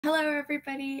Hello,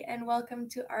 everybody, and welcome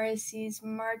to RSC's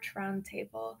March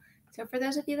Roundtable. So for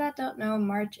those of you that don't know,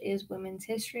 March is Women's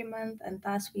History Month, and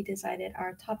thus we decided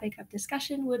our topic of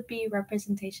discussion would be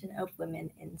representation of women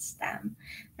in STEM.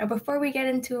 Now, before we get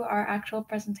into our actual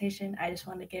presentation, I just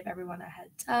want to give everyone a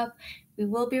heads up. We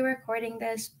will be recording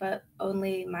this, but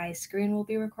only my screen will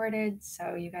be recorded,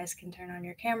 so you guys can turn on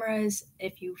your cameras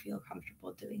if you feel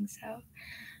comfortable doing so.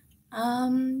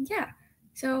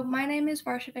 So my name is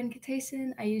Varsha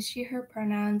Venkatason. I use she, her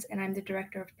pronouns, and I'm the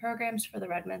Director of Programs for the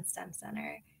Redmond STEM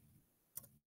Center.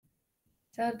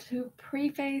 So to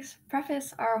preface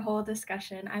our whole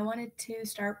discussion, I wanted to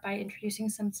start by introducing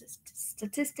some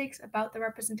statistics about the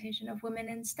representation of women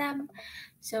in STEM.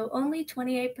 So only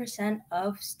 28%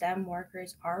 of STEM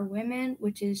workers are women,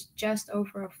 which is just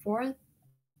over a fourth,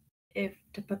 if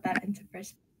to put that into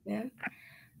perspective.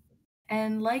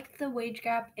 And like the wage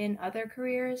gap in other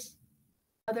fields,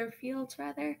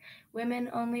 women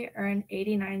only earn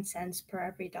 89 cents per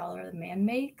every dollar a man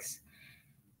makes.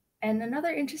 And another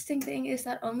interesting thing is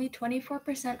that only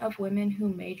 24% of women who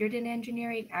majored in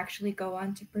engineering actually go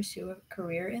on to pursue a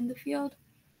career in the field.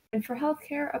 And for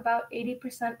healthcare, about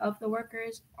 80% of the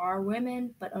workers are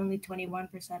women, but only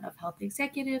 21% of health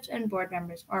executives and board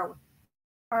members are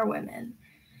women.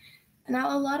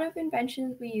 Now, a lot of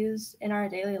inventions we use in our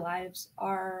daily lives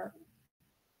are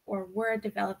or were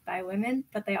developed by women,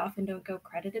 but they often don't go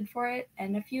credited for it.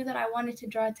 And a few that I wanted to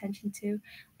draw attention to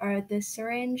are the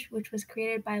syringe, which was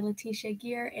created by Letitia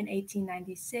Gear in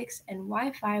 1896, and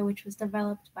Wi-Fi, which was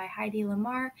developed by Heidi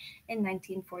Lamar in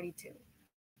 1942.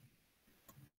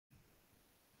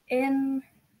 In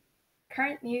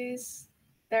current news,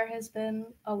 there has been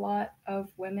a lot of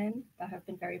women that have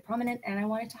been very prominent, and I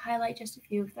wanted to highlight just a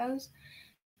few of those.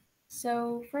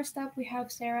 So first up, we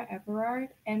have Sarah Everard,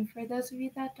 and for those of you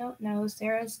that don't know,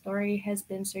 Sarah's story has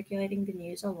been circulating the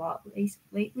news a lot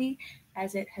lately,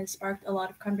 as it has sparked a lot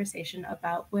of conversation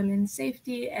about women's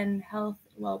safety and health,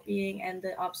 well-being, and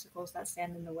the obstacles that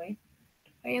stand in the way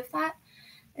of that.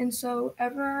 And so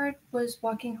Everard was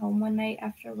walking home one night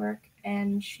after work,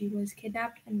 and she was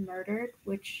kidnapped and murdered,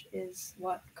 which is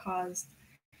what caused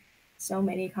so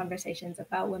many conversations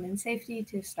about women's safety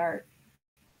to start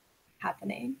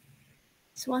happening.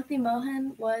 Swati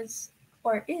Mohan was,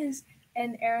 or is,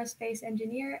 an aerospace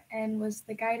engineer and was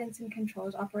the guidance and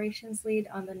controls operations lead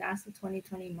on the NASA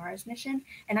 2020 Mars mission.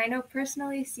 And I know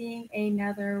personally seeing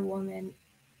another woman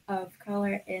of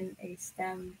color in a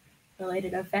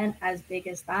STEM-related event as big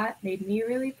as that made me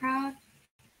really proud.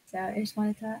 So I just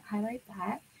wanted to highlight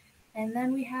that. And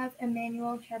then we have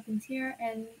Emmanuel Charpentier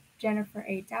and Jennifer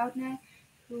A. Doudna,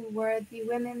 who were the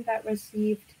women that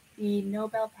received the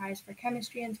Nobel Prize for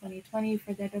Chemistry in 2020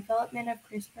 for the development of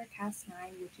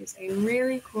CRISPR-Cas9, which is a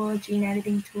really cool gene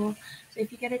editing tool. So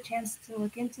if you get a chance to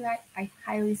look into that, I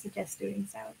highly suggest doing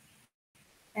so.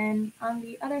 And on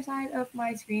the other side of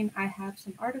my screen, I have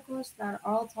some articles that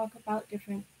all talk about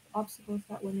different obstacles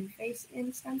that women face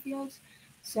in STEM fields.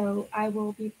 So I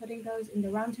will be putting those in the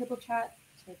roundtable chat.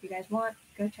 So if you guys want,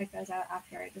 go check those out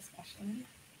after our discussion.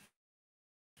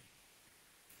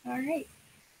 All right.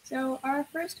 So our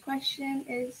first question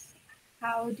is,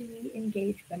 how do we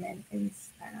engage women in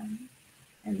STEM?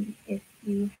 And if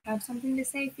you have something to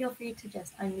say, feel free to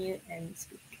just unmute and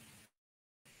speak.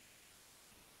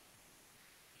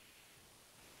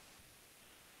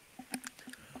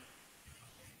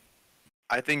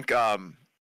 I think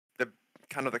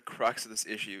the crux of this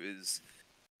issue is,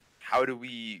 how do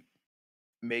we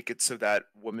make it so that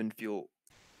women feel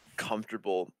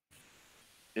comfortable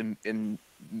in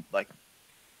like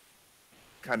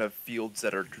kind of fields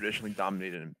that are traditionally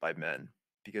dominated by men?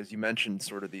 Because you mentioned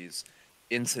sort of these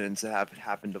incidents that have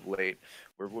happened of late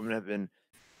where women have been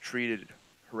treated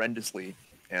horrendously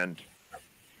and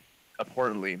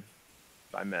abhorrently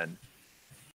by men.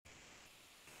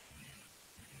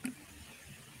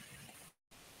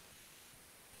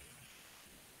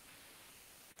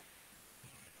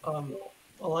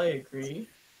 Well, I agree.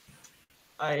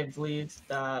 I believe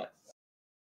that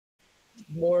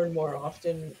more and more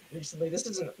often recently, this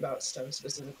isn't about STEM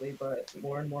specifically, but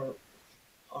more and more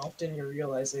often you're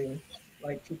realizing,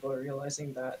 like people are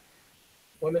realizing that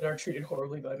women are treated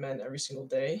horribly by men every single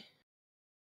day.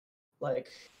 Like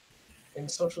in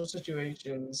social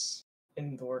situations,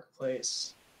 in the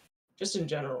workplace, just in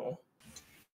general.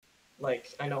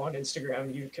 Like I know on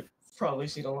Instagram you could probably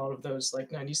see a lot of those, like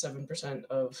 97%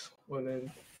 of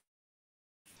women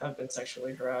have been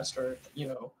sexually harassed or,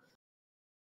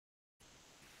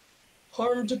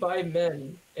 harmed by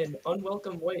men in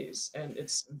unwelcome ways, and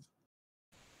it's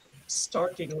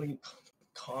starkly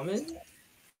common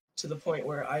to the point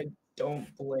where I don't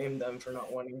blame them for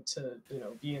not wanting to,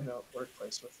 be in a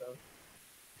workplace with them.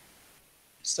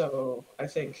 So I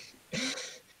think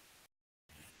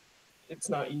it's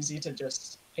not easy to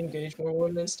just engage more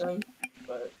women in STEM,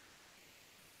 but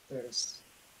there's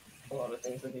a lot of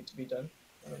things that need to be done.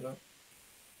 I don't know.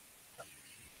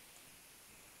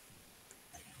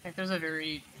 I think there's a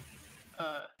very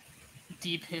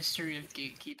deep history of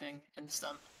gatekeeping in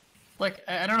STEM. Like,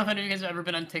 I don't know if any of you guys have ever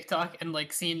been on TikTok and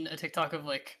like seen a TikTok of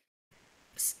like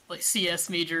CS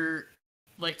major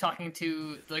like talking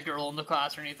to the girl in the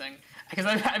class or anything. Because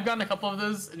I've gotten a couple of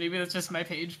those, and maybe that's just my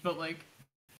page, but like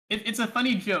it's a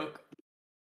funny joke,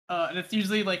 and it's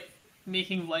usually like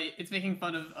making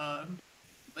fun of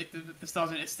like the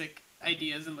misogynistic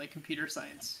ideas in like computer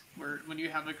science, where when you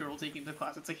have a girl taking the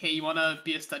class, it's like, hey, you want to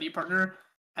be a study partner,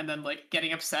 and then like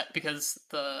getting upset because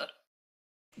the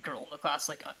girl in the class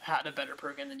like had a better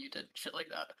program than you did, shit like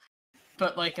that.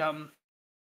 But like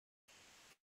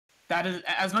that is,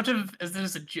 as much as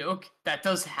there's a joke, that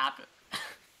does happen.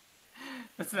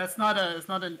 that's not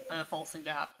a false thing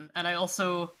to happen. And I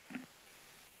also,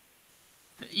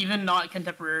 even not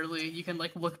contemporarily, you can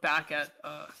like look back at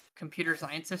computer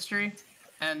science history,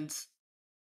 and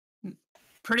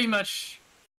pretty much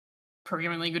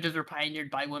programming languages were pioneered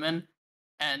by women,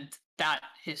 and that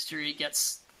history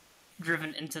gets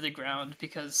driven into the ground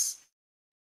because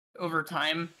over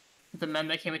time the men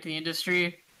that came into the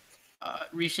industry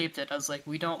reshaped it as like,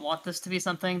 we don't want this to be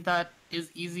something that is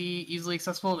easily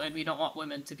accessible, and we don't want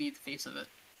women to be the face of it.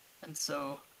 And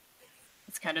so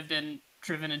it's kind of been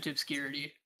driven into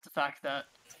obscurity, the fact that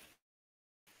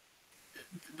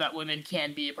women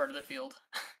can be a part of the field.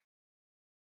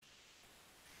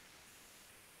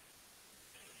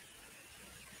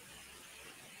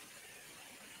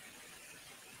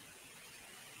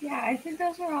 Yeah, I think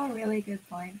those are all really good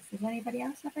points. Does anybody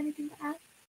else have anything to add?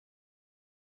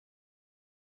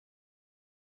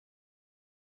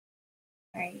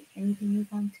 All right, and we can move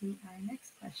on to our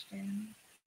next question.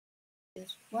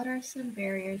 Is what are some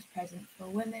barriers present for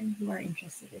women who are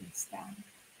interested in STEM?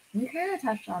 We kind of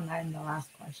touched on that in the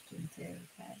last question too,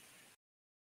 but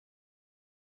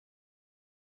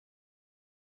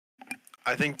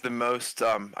I think the most,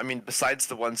 I mean, besides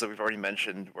the ones that we've already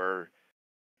mentioned, where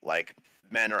like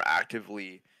men are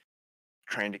actively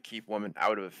trying to keep women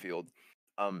out of a field,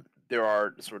 there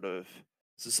are sort of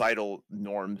societal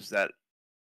norms that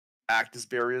act as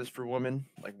barriers for women.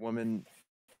 Like women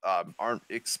aren't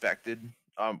expected,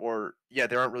 they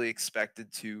aren't really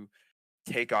expected to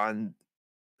take on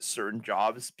certain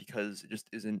jobs because it just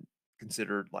isn't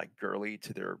considered like girly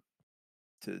to their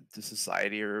to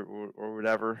society or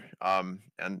whatever.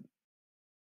 And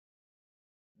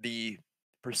the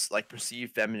like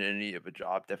perceived femininity of a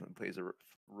job definitely plays a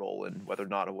role in whether or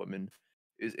not a woman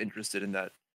is interested in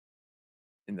that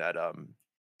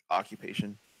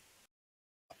occupation.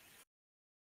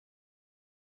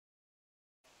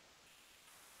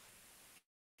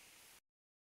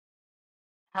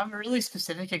 I have a really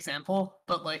specific example,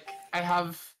 but like I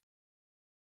have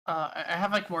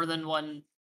like more than one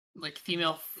like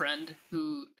female friend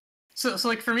who, so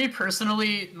like for me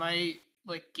personally, my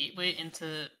like gateway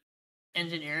into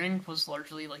engineering was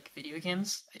largely like video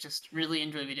games. I just really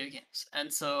enjoy video games,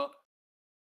 and so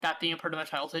that being a part of my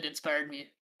childhood inspired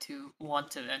me to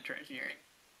want to enter engineering.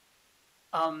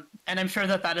 And I'm sure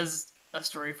that is a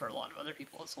story for a lot of other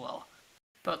people as well.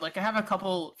 But like I have a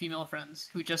couple female friends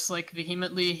who just like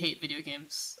vehemently hate video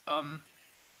games. And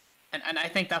I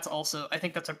think that's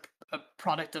a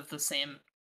product of the same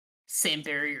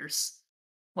barriers.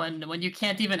 When you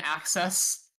can't even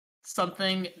access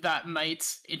something that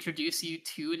might introduce you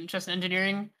to interest in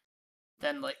engineering,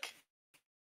 then like,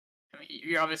 I mean,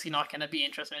 you're obviously not going to be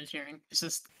interested in engineering. It's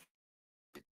just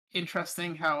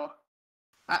interesting how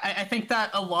I think that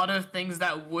a lot of things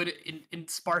that would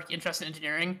spark interest in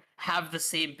engineering have the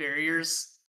same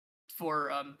barriers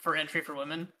for entry for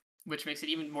women, which makes it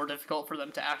even more difficult for them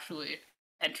to actually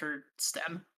enter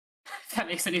STEM. If that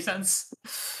makes any sense.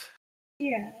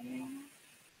 yeah,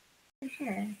 for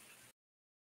sure.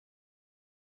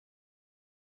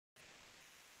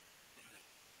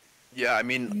 Yeah, I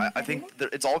mean, I think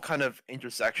it's all kind of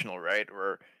intersectional, right?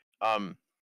 Or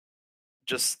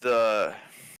just the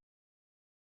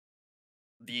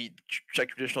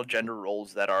traditional gender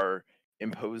roles that are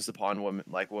imposed upon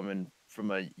women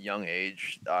from a young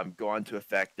age, go on to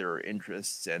affect their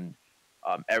interests and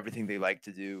everything they like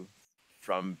to do,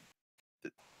 from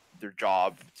their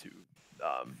job to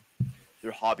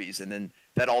their hobbies, and then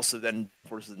that also then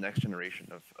forces the next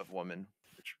generation of women,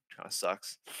 which kind of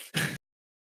sucks.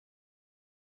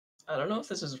 I don't know if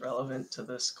this is relevant to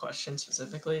this question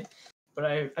specifically, but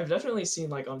I've definitely seen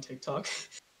like on TikTok,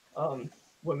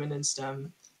 women in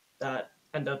STEM that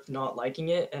end up not liking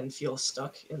it and feel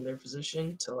stuck in their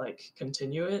position to like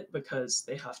continue it because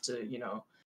they have to, you know,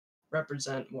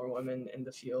 represent more women in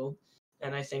the field.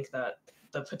 And I think that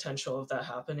the potential of that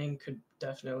happening could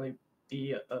definitely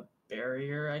be a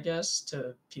barrier, I guess,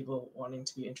 to people wanting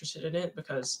to be interested in it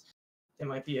because they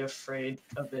might be afraid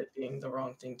of it being the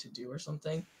wrong thing to do or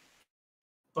something.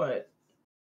 But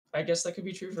I guess that could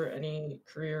be true for any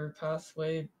career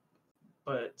pathway,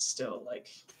 but still, like,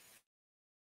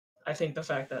 I think the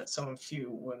fact that so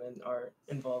few women are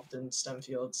involved in STEM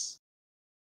fields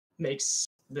makes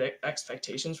the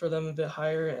expectations for them a bit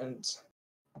higher, and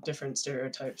different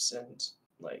stereotypes and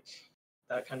like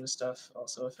that kind of stuff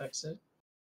also affects it.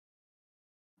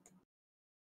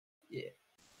 Yeah.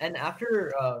 And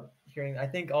after hearing, I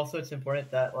think also it's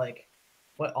important that like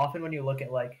what often when you look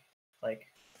at like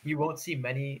you won't see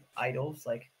many idols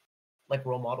like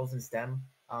role models in STEM,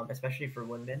 especially for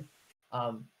women.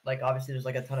 Like obviously there's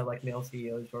like a ton of like male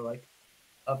CEOs or like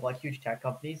of like huge tech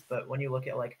companies, but when you look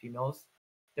at like females,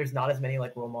 there's not as many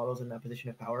like role models in that position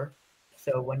of power.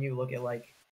 So when you look at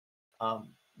like um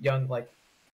young like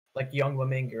young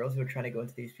women and girls who are trying to go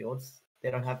into these fields,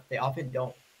 they often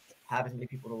don't have as many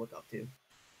people to look up to.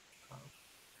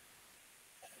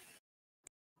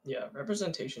 Yeah,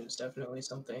 representation is definitely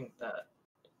something that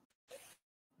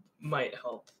might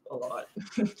help a lot.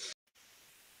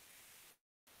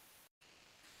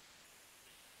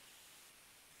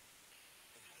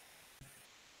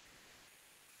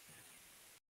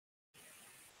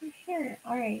 Sure.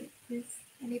 All right. Does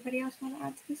anybody else want to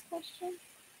add to this question?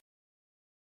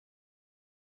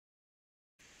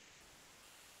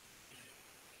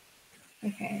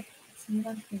 Okay. Let's move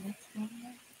on to the next one.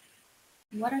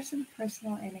 What are some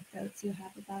personal anecdotes you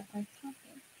have about our topic?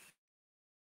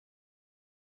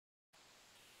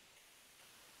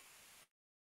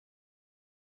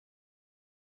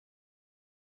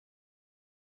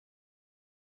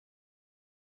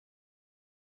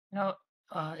 You know,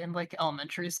 in like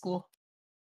elementary school,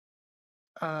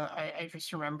 I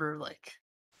just remember like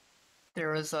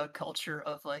there was a culture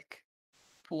of like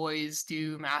boys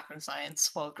do math and science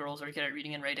while girls are good at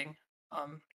reading and writing.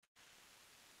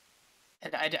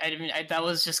 And I mean that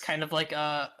was just kind of like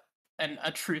a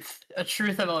truth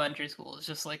of elementary school. It's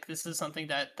just like this is something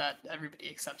that everybody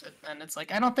accepted, and it's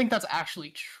like I don't think that's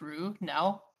actually true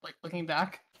now. Like looking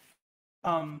back,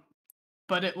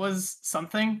 but it was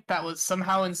something that was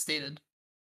somehow instated.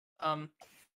 Um,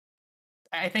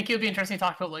 I think it would be interesting to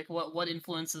talk about like what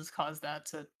influences caused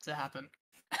that to happen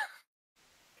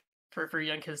for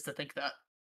young kids to think that.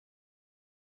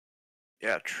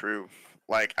 Yeah, true.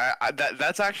 Like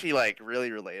that's actually like really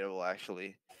relatable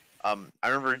actually. I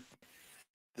remember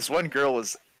this one girl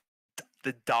was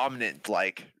the dominant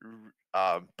like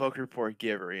book report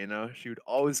giver, you know? She would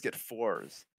always get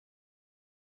 4s.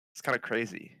 It's kind of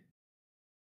crazy.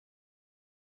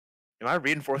 Am I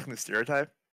reinforcing the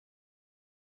stereotype?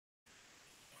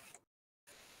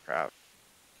 Crap.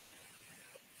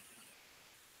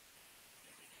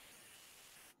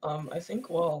 I think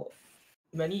while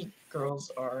many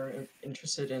girls are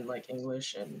interested in like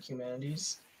English and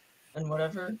humanities and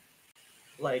whatever,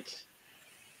 like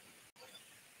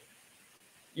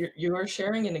you are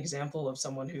sharing an example of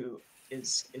someone who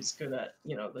is good at,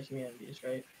 you know, the humanities,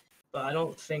 right? But I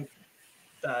don't think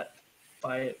that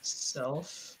by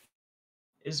itself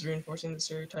is reinforcing the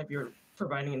stereotype. You're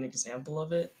providing an example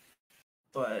of it,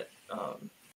 but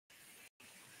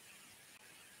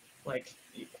like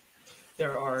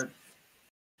there are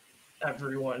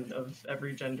everyone of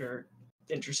every gender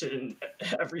interested in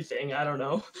everything. I don't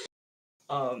know.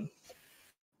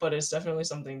 But it's definitely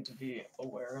something to be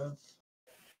aware of.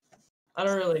 I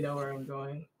don't really know where I'm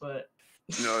going, but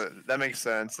No, that makes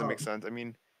sense. That makes sense. I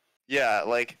mean, yeah,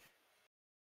 like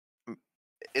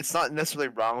it's not necessarily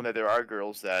wrong that there are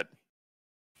girls that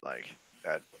like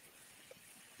that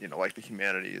you know like the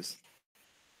humanities.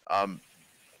 Do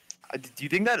you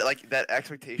think that like that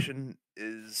expectation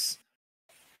is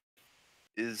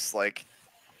like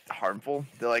harmful?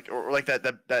 They're like or like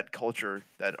that culture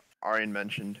that Arian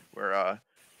mentioned where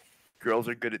girls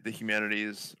are good at the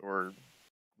humanities or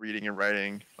reading and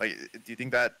writing. Like, do you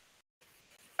think that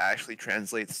actually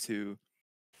translates to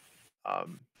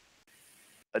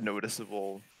a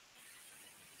noticeable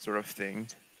sort of thing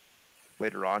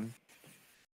later on?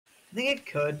 I think it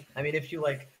could. I mean, if you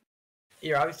like,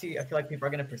 you're obviously. I feel like people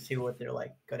are gonna pursue what they're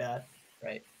like good at,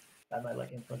 right? That might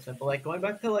like influence them. But like going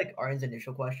back to like Arden's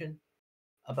initial question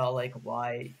about like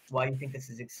why you think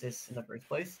exists in the first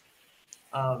place.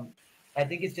 I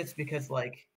think it's just because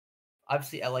like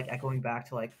obviously I like echoing back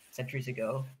to like centuries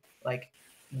ago. like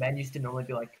men used to normally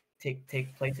be like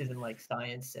take places in like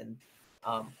science and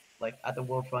like at the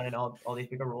World Front and all these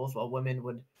bigger roles, while women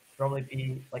would normally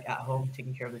be like at home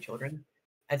taking care of the children.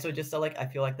 And so just like I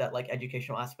feel like that like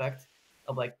educational aspect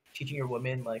of like teaching your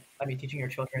women like I mean teaching your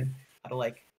children how to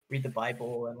like read the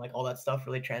Bible and like all that stuff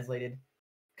really translated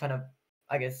kind of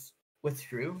I guess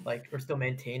withdrew like or still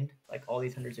maintained like all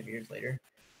these hundreds of years later.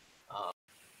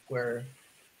 Where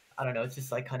I don't know, it's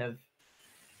just like kind of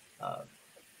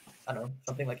I don't know,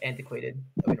 something like antiquated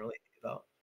that we don't really think about.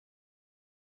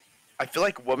 I feel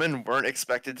like women weren't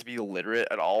expected to be literate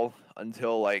at all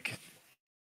until like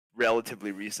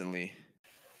relatively recently.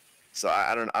 So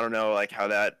I don't know like how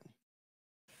that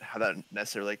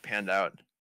necessarily like panned out.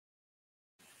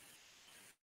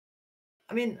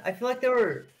 I mean, I feel like they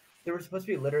were supposed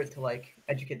to be literate to like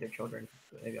educate their children.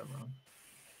 But maybe I'm wrong.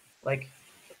 Like,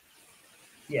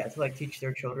 yeah, to like teach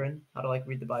their children how to like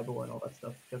read the Bible and all that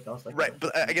stuff. Because that was like Right,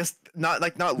 but I guess not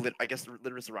I guess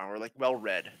literate is the wrong word. Like well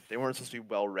read. They weren't supposed to be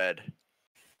well read.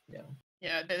 yeah.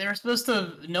 Yeah, they were supposed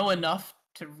to know enough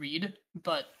to read,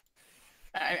 but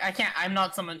I can't. I'm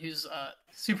not someone who's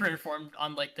super informed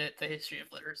on like the history of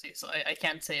literacy, so I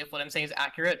can't say if what I'm saying is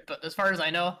accurate. But as far as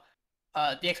I know,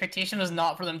 the expectation was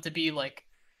not for them to be like.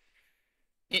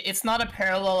 It's not a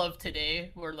parallel of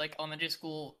today where like elementary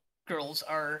school girls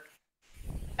are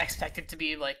expected to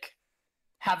be like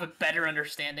have a better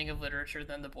understanding of literature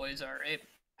than the boys are.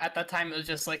 At that time, it was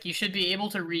just like you should be able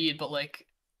to read, but like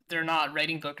they're not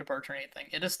writing book reports or anything.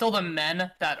 It is still the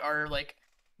men that are like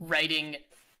writing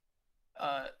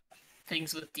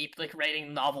things with deep, like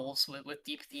writing novels with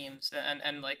deep themes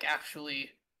and like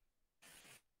actually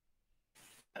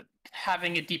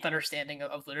having a deep understanding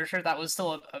of literature. That was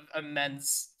still a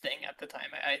men's thing at the time,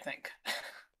 I think.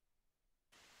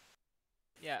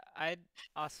 Yeah, I'd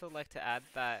also like to add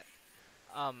that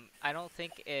I don't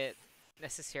think it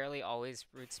necessarily always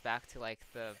roots back to like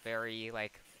the very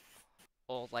like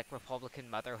old like Republican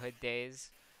motherhood days.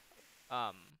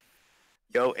 Um,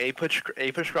 Yo, a push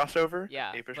crossover.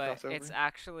 yeah, A push but crossover. it's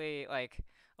actually like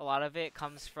a lot of it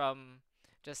comes from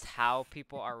just how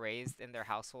people are raised in their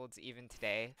households even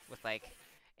today with like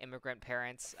immigrant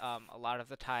parents. A lot of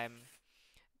the time,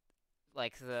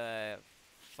 like the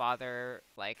father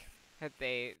like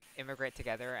they immigrate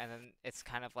together and then it's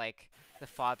kind of like the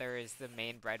father is the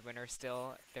main breadwinner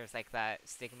still. There's like that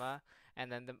stigma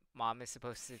and then the mom is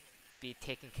supposed to be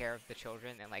taking care of the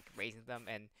children and like raising them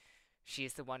and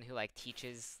she's the one who like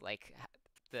teaches like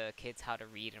the kids how to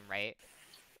read and write,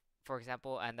 for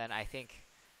example. And then I think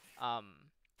um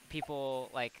people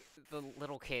like the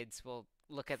little kids will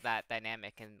look at that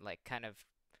dynamic and like kind of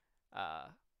uh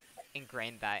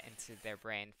ingrain that into their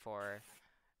brain for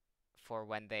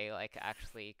when they like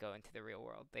actually go into the real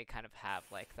world. They kind of have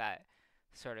like that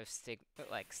sort of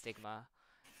stigma,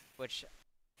 which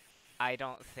I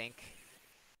don't think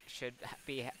should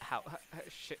be how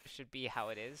should be how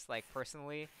it is. Like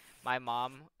personally, my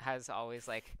mom has always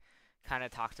like kind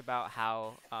of talked about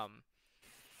how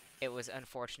it was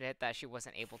unfortunate that she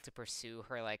wasn't able to pursue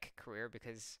her like career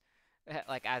because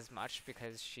like as much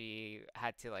because she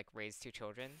had to like raise two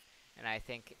children, and I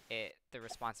think the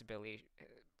responsibility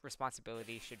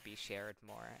should be shared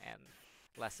more and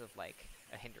less of like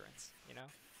a hindrance, you know?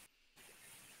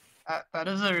 That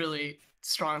is a really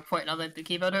strong point now that I'm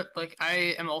thinking about it. Like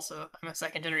I'm a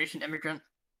second generation immigrant.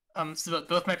 So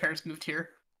both my parents moved here.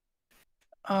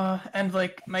 And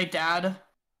like my dad,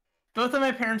 both of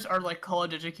my parents are like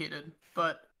college educated,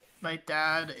 but my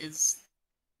dad is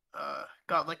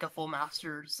got like a full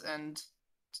master's and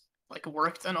like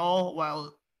worked and all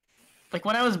while like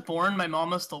when I was born my mom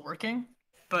was still working,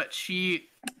 but she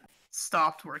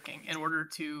stopped working in order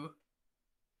to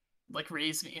like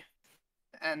raise me.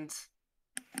 And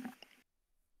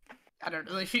I don't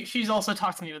know, like she's also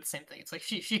talked to me about the same thing. It's like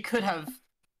she could have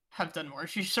done more.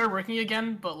 She started working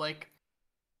again, but like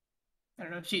I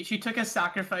don't know, she took a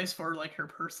sacrifice for like her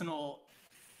personal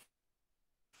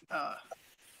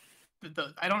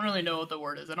I don't really know what the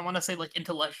word is. I don't want to say like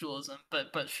intellectualism,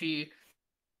 but she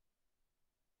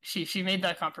made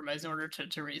that compromise in order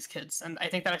to raise kids, and I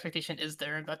think that expectation is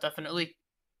there, and that definitely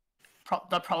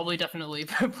probably definitely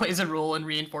plays a role in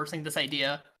reinforcing this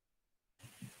idea.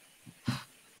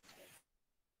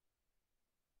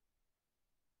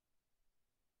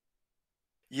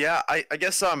 Yeah, I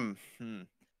guess I'm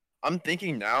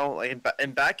thinking now like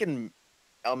and back in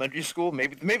elementary school,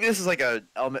 maybe this is like a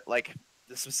element like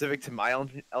specific to my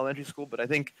elementary school, but I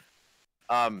think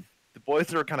the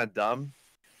boys are kind of dumb.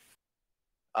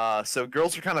 So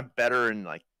girls are kind of better in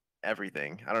like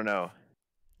everything. I don't know.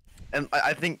 And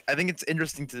I think it's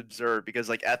interesting to observe because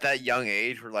like at that young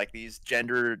age where like these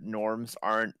gender norms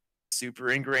aren't super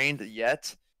ingrained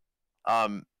yet.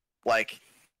 Like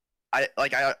I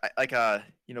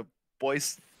you know,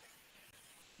 boys.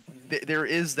 There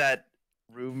is that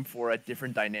room for a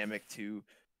different dynamic to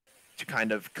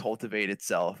kind of cultivate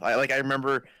itself. I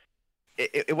remember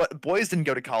what boys didn't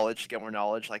go to college to get more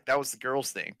knowledge. Like that was the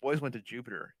girls' thing. Boys went to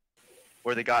Jupiter,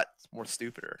 where they got more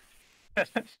stupider.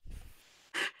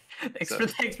 Thanks for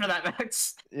that,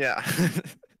 Max. Yeah.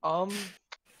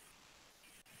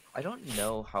 I don't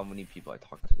know how many people I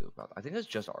talked to about. I think it's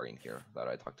just Ari in here that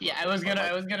I talked to. Yeah, I was gonna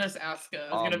ask.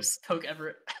 I was gonna poke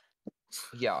Everett.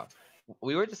 Yeah,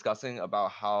 we were discussing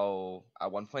about how at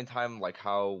one point in time, like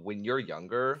how when you're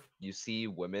younger, you see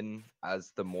women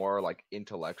as the more like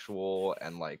intellectual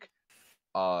and like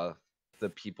the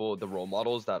role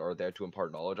models that are there to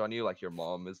impart knowledge on you. Like your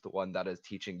mom is the one that is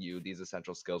teaching you these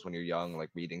essential skills when you're young, like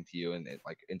reading to you and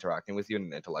like interacting with you on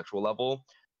an intellectual level,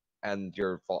 and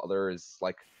your father is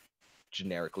like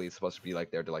generically supposed to be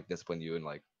like there to like discipline you and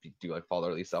like do like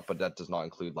fatherly stuff, but that does not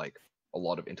include like a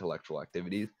lot of intellectual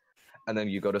activities. And then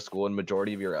you go to school and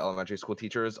majority of your elementary school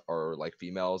teachers are like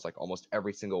females, like almost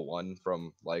every single one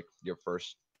from like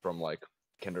from like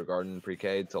kindergarten,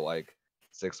 pre-K to like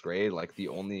 6th grade. Like the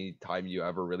only time you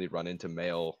ever really run into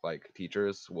male like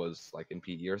teachers was like in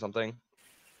PE or something.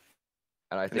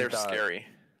 And I think they're scary.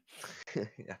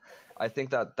 Yeah, I think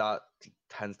that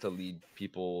tends to lead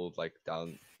people like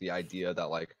down the idea that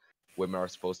like women are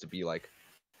supposed to be like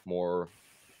more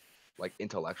like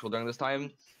intellectual during this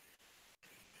time.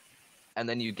 And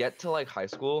then you get to like high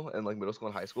school and like middle school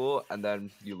and high school, and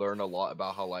then you learn a lot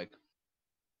about how like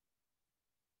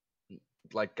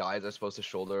guys are supposed to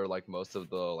shoulder like most of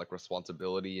the like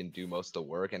responsibility and do most of the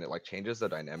work, and it like changes the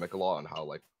dynamic a lot on how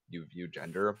like you view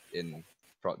gender in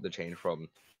the change from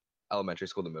elementary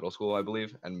school to middle school, I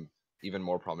believe, and even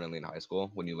more prominently in high school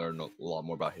when you learn a lot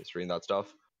more about history and that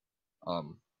stuff.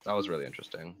 That was really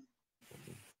interesting.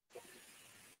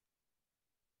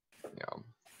 Yeah,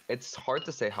 it's hard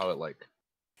to say how it like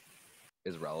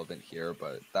is relevant here,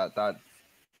 but that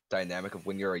dynamic of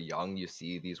when you're young, you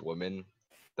see these women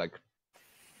like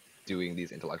doing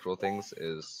these intellectual things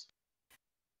is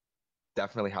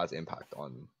definitely has impact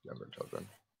on younger children.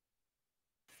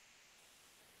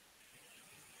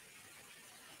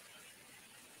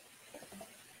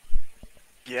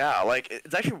 Yeah, like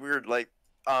it's actually weird, like,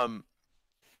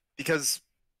 because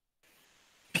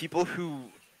people who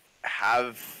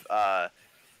have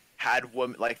had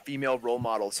women like female role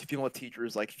models, female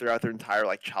teachers like throughout their entire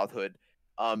like childhood,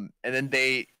 and then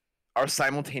they are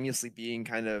simultaneously being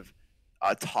kind of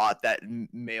taught that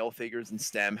male figures in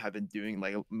STEM have been doing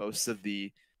like most of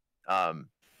the um,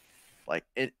 like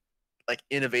like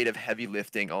innovative heavy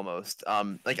lifting almost.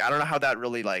 Like I don't know how that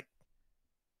really like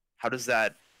how does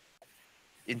that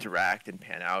interact and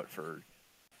pan out for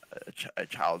a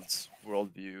child's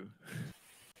worldview.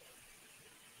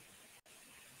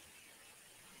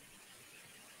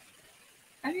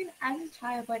 I mean, as a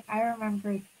child, like I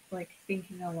remember like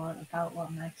thinking a lot about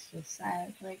what Max just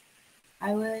said. Like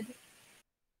I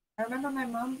remember my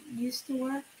mom used to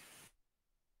work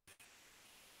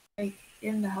like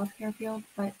in the healthcare field,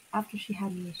 but after she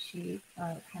had me, she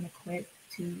kind of quit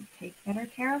to take better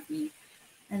care of me.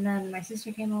 And then my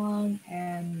sister came along,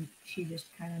 and she just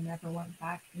kind of never went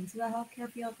back into the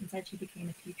healthcare field. Instead, she became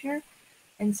a teacher.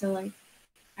 And so, like,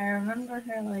 I remember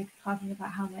her like talking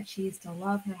about how much she used to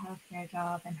love her healthcare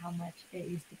job and how much it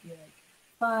used to be like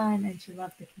fun, and she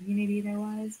loved the community there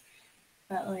was.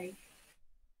 But like,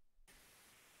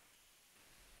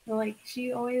 so like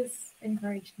she always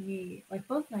encouraged me, like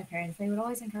both my parents, they would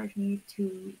always encourage me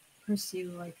to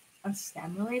pursue like a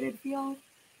STEM related field.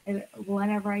 And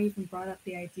whenever I even brought up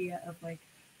the idea of like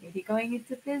maybe going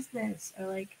into business or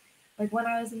like when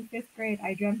I was in 5th grade,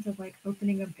 I dreamt of like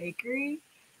opening a bakery.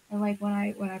 And like when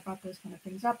I brought those kind of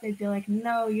things up, they'd be like,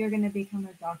 "No, you're gonna become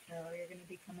a doctor or you're gonna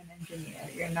become an engineer.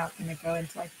 You're not gonna go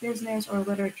into like business or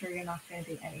literature. You're not gonna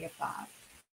do any of that."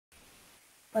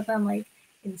 But then like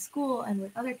in school and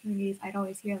with other communities, I'd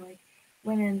always hear like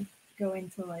women go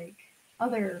into like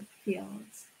other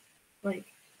fields, like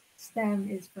STEM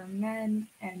is for men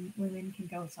and women can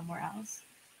go somewhere else.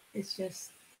 It's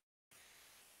just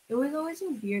it was always a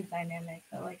weird dynamic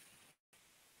that like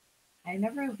I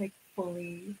never like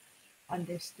fully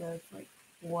understood like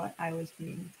what I was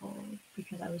being told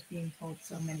because I was being told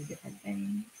so many different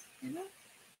things, you know?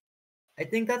 I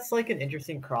think that's like an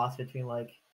interesting cross between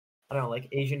like I don't know, like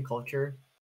Asian culture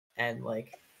and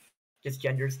like just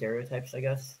gender stereotypes, I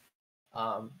guess.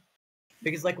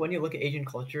 Because like when you look at Asian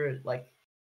culture, like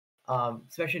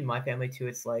especially in my family too,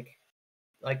 it's like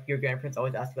your grandparents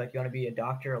always ask you like you want to be a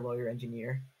doctor, a lawyer,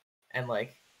 engineer, and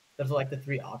like those are like the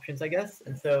three options, I guess.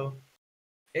 And so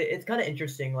it's kind of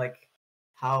interesting, like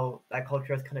how that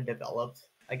culture has kind of developed,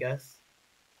 I guess.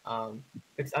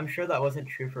 Because I'm sure that wasn't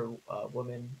true for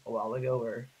women a while ago,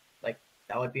 where like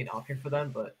that would be an option for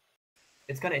them. But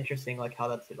it's kind of interesting, like how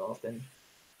that's developed. And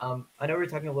I know we were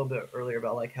talking a little bit earlier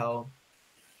about like how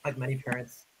like many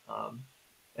parents,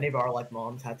 many of our like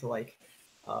moms had to like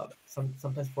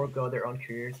sometimes forego their own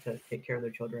careers to take care of their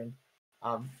children.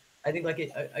 I think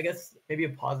like I guess maybe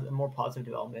a more positive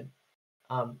development,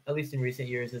 at least in recent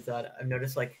years, is that I've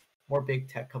noticed like more big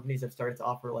tech companies have started to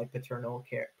offer like paternal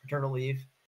leave,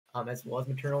 as well as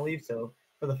maternal leave, so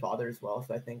for the father as well.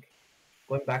 So I think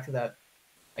going back to that,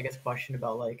 I guess question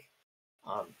about like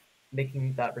um,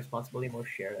 making that responsibility more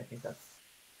shared, I think that's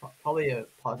probably a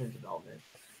positive development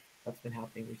that's been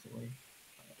happening recently.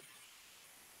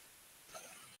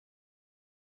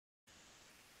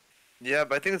 Yeah,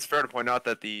 but I think it's fair to point out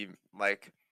that even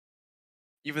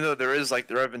though there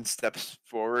have been steps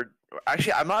forward.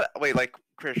 Actually, I'm not. Wait, like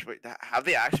Krish, wait, have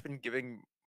they actually been giving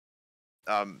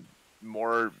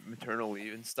more maternal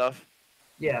leave and stuff?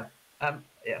 Yeah,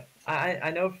 yeah. I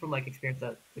know from like experience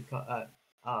that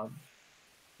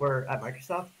where at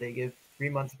Microsoft they give 3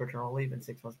 months paternal leave and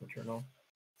 6 months maternal.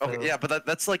 Okay, So, yeah, but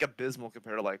that's like abysmal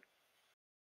compared to like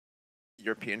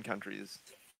European countries.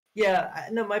 yeah,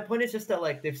 no, my point is just that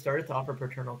like they've started to offer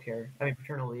paternal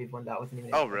leave when that wasn't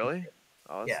even. Oh, really?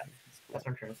 Oh, Yeah, that's cool. that's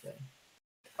what I'm trying to say.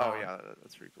 Oh, yeah,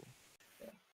 that's pretty cool.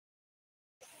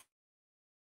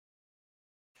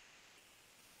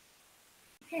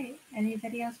 Okay,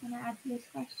 anybody else want to add to this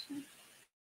question?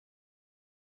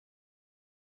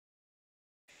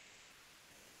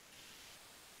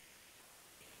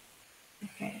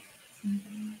 Okay.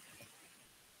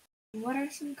 What are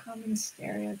some common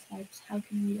stereotypes? How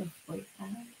can we avoid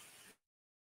that?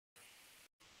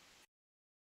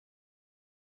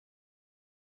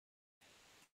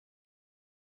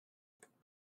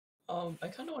 I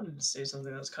kind of wanted to say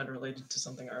something that's kind of related to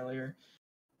something earlier,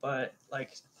 but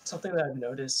like something that I've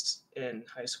noticed in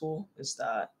high school is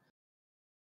that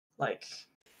like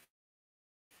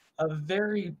a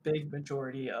very big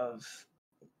majority of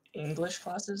English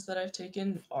classes that I've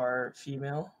taken are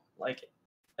female, like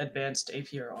advanced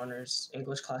AP or honors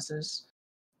English classes.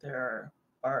 There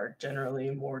are generally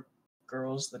more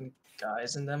girls than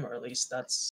guys in them, or at least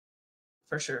that's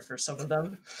for sure for some of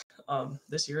them,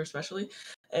 this year especially.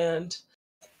 And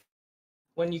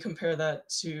when you compare that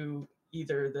to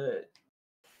either the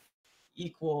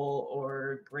equal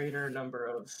or greater number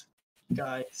of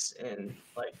guys in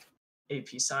like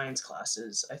AP science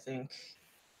classes, I think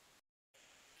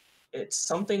it's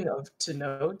something to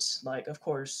note. Like, of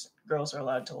course, girls are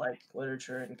allowed to like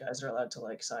literature and guys are allowed to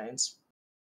like science,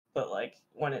 but like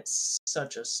when it's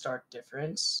such a stark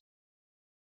difference,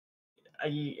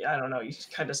 I don't know. You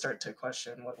kind of start to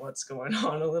question what's going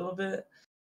on a little bit.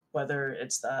 Whether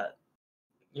it's that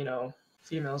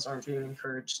females aren't being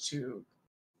encouraged to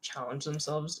challenge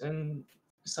themselves in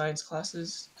science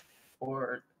classes,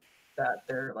 or that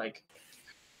they're like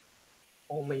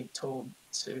only told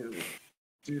to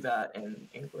do that in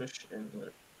English and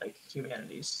like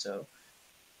humanities. So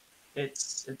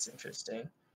it's interesting.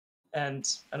 And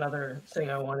another thing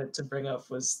I wanted to bring up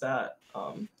was that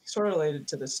sort of related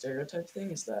to the stereotype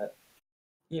thing is that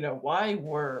why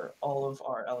were all of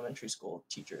our elementary school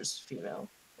teachers female?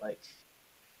 Like,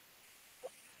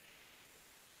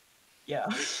 yeah.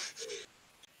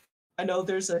 I know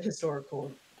there's a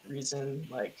historical reason,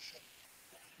 like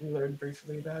we learned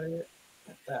briefly about it,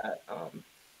 that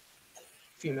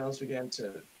females began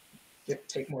to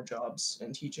take more jobs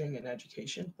in teaching and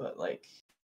education, but like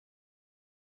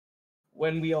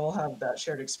when we all have that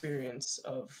shared experience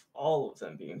of all of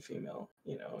them being female,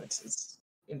 it's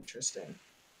interesting.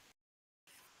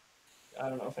 I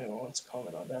don't know if anyone wants to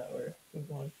comment on that or move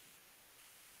on.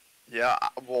 Yeah,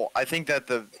 well, I think that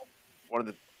one of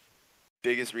the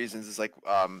biggest reasons is like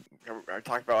I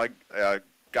talked about like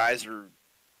guys are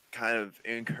kind of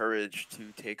encouraged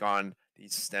to take on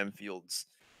these STEM fields,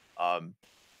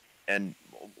 and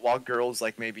while girls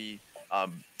like maybe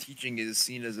teaching is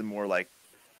seen as a more like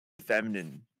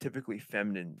typically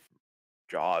feminine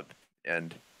job,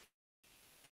 and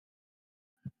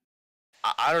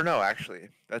I don't know actually.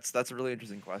 That's a really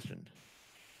interesting question.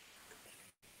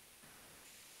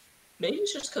 Maybe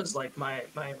it's just because like my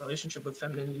relationship with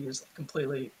femininity is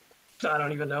completely, I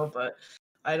don't even know, but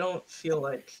I don't feel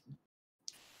like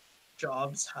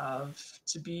jobs have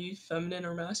to be feminine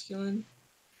or masculine.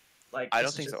 Like I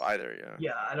don't think so either. Yeah.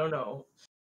 Yeah, I don't know.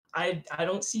 I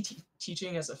don't see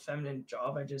teaching as a feminine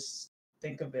job. I just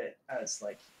think of it as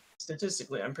like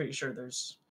statistically, I'm pretty sure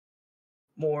there's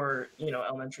more,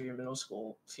 elementary or middle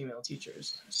school female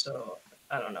teachers. So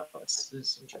I don't know.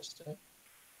 It's interesting.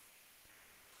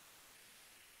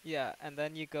 Yeah, and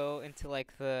then you go into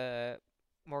like the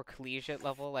more collegiate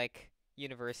level, like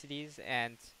universities,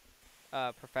 and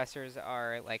professors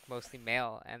are like mostly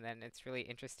male, and then it's really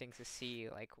interesting to see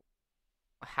like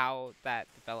how that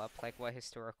developed, like what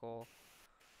historical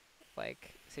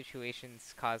like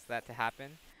situations caused that to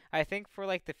happen. I think for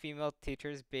like the female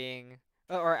teachers being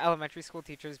or elementary school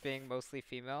teachers being mostly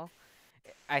female,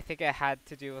 I think it had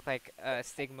to do with like a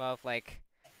stigma of like,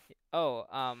 oh,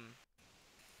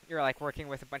 you're like working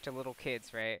with a bunch of little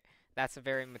kids, right? That's a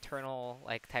very maternal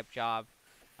like type job.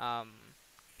 Um,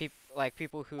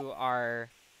 people who are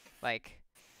like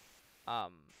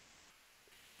um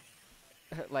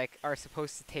like are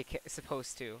supposed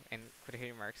to in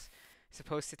quotation marks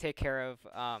supposed to take care of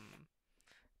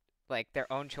like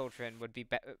their own children would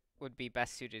be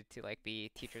best suited to like be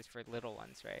teachers for little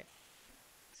ones, right?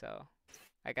 So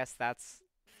I guess that's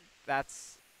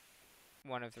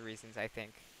one of the reasons I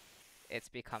think it's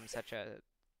become such a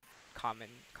common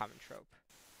trope.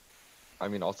 I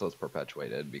mean, also it's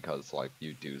perpetuated because like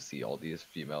you do see all these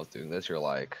females doing this. You're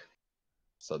like,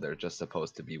 so they're just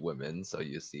supposed to be women. So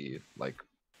you see like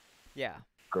Yeah.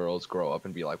 girls grow up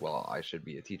and be like, well, I should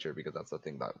be a teacher because that's the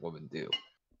thing that women do.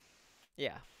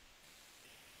 Yeah.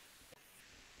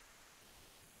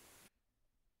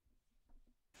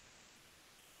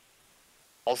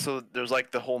 Also, there's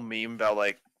like the whole meme about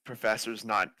like professors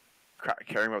not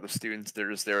caring about the students; they're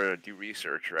just there to do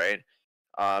research, right?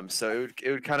 So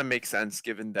it would kind of make sense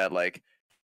given that like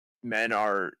men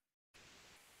are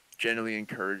generally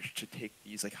encouraged to take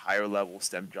these like higher level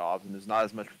STEM jobs, and there's not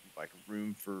as much like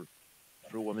room for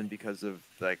women because of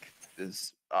like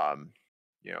this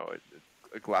you know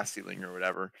a glass ceiling or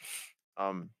whatever.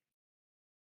 Um,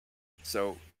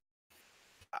 so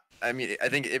I mean, I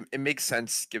think it makes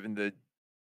sense given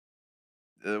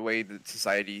the way that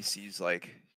society sees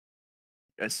like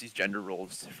sees gender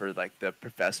roles for like the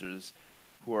professors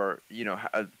who are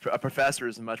a professor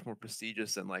is much more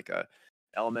prestigious than like a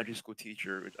elementary school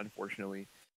teacher, which unfortunately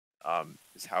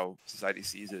is how society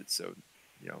sees it. So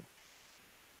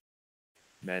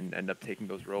men end up taking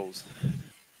those roles.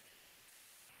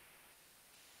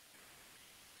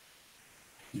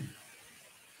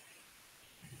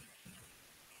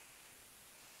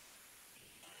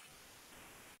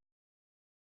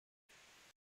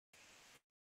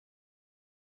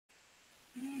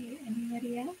 Alright,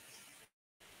 anybody else?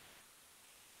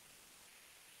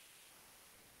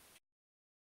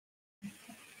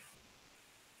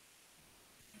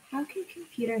 How can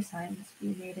computer science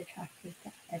be made attractive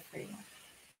to everyone?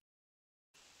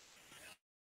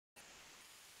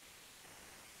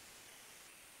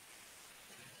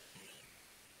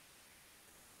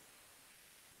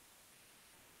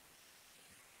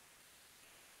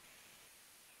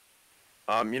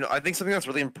 I think something that's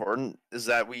really important is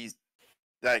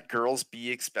that girls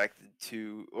be expected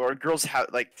to, or girls have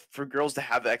like for girls to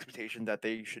have the expectation that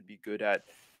they should be good at,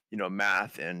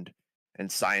 math and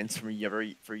science from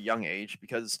for a young age,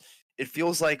 because it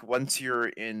feels like once you're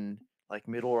in like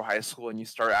middle or high school and you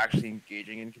start actually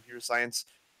engaging in computer science,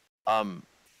 um,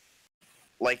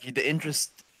 like the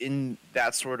interest in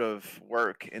that sort of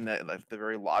work, in that like the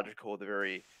very logical, the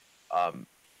very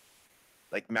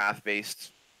like math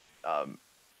based um,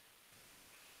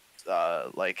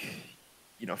 like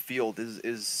field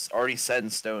is already set in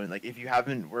stone. Like if you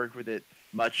haven't worked with it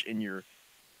much in your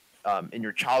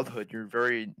childhood, you're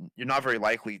not very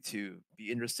likely to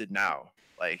be interested now.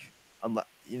 Like unless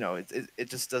it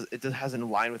just hasn't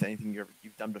aligned with anything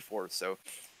you've done before. So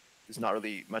there's not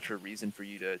really much of a reason for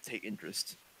you to take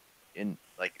interest in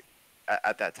like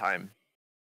at that time.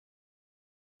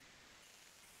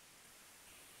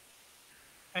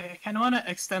 I kind of want to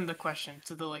extend the question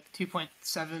to the like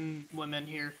 2.7 women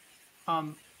here.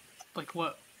 Like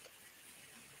what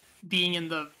being in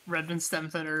the Redmond STEM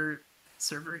Center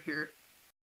server here,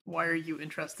 why are you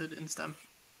interested in STEM?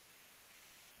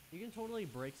 You can totally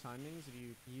break timings if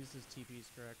you use his TPs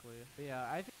correctly. But yeah,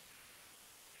 I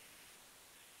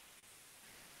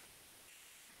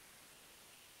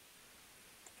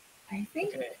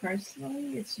think Okay.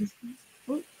 personally it's just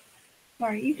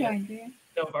sorry, you go, Andrea.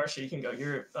 No, Varsha, you can go.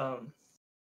 You're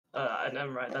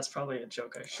never mind. That's probably a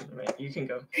joke I shouldn't have made. You can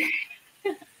go.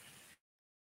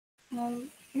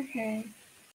 Okay.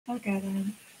 Okay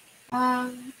then.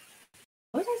 What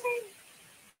was I saying?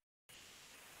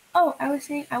 Oh, I was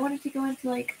saying I wanted to go into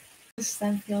like the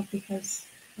STEM field because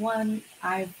one,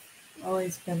 I've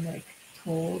always been like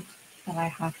told that I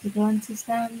have to go into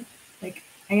STEM. I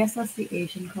guess that's the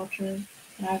Asian culture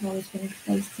that I've always been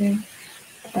exposed to.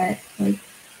 But like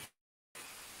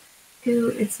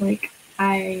too, it's like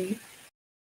I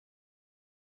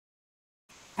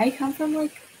come from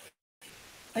like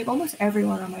almost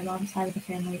everyone on my mom's side of the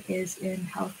family is in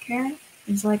healthcare.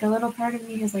 And so like a little part of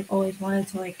me has like always wanted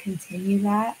to like continue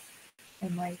that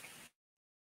and like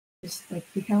just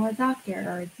like become a doctor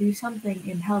or do something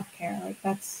in healthcare. Like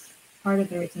that's part of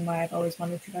the reason why I've always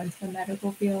wanted to go into the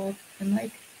medical field. And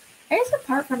like I guess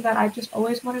apart from that, I just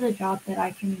always wanted a job that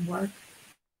I can work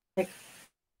like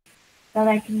that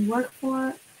I can work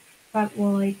for that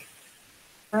will like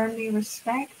earn me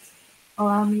respect,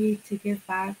 allow me to give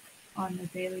back on a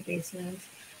daily basis,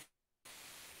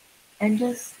 and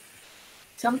just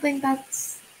something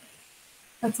that's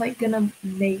like gonna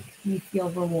make me feel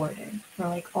rewarded for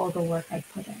like all the work I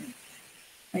put in.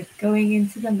 Like going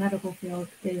into the medical field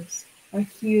is a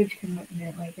huge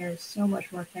commitment. Like there's so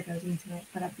much work that goes into it,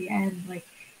 but at the end, like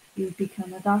you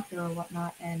become a doctor or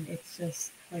whatnot, and it's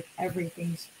just like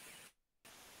everything's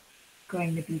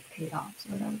going to be paid off,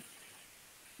 sort of.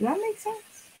 Does that make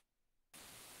sense?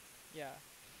 Yeah.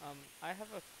 I have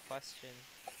a question.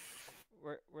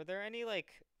 Were there any like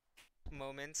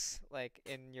moments like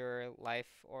in your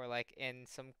life or like in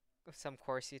some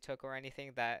course you took or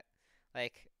anything that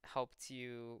like helped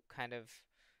you kind of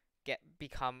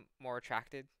become more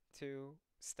attracted to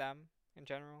STEM in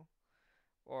general?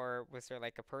 Or was there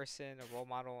like a person, a role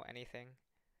model, anything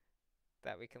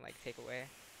that we can like take away?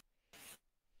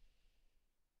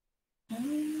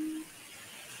 Um,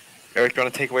 Eric, do you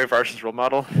want to take away Vars's role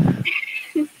model?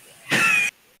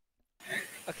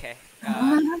 Okay.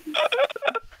 I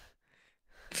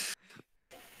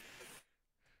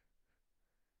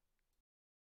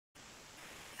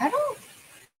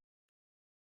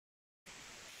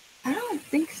don't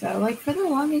think so. Like for the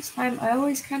longest time, I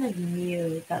always kind of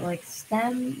knew that like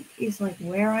STEM is like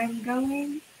where I'm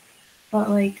going, but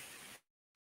like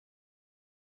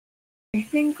I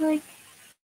think like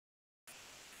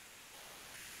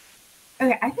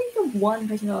okay, I think the one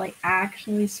person that like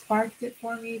actually sparked it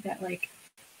for me that like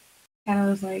kind of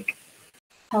was like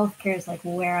healthcare is like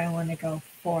where I want to go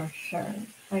for sure.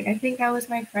 Like I think that was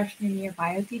my freshman year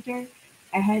bio teacher.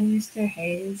 I had Mr.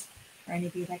 Hayes, for any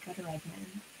of you that go to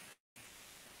Redmond.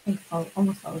 I think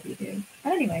almost all of you do.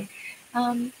 But anyway,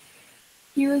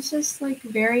 he was just like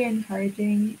very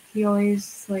encouraging. He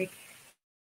always like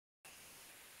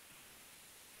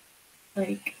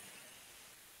I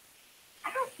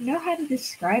don't know how to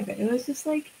describe it. It was just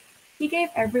like he gave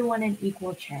everyone an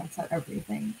equal chance at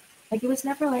everything. Like it was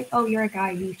never like, oh, you're a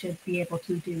guy, you should be able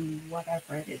to do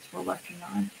whatever it is we're working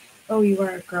on. Oh, you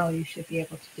are a girl, you should be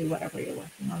able to do whatever you're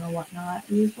working on or whatnot.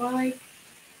 It was more like,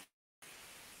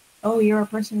 oh, you're a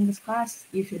person in this class,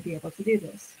 you should be able to do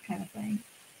this kind of thing.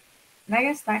 And I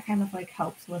guess that kind of like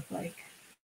helps with like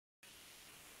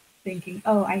thinking,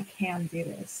 oh, I can do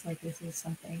this. Like this is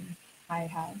something I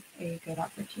have a good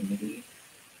opportunity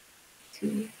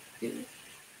to do.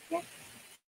 Yeah.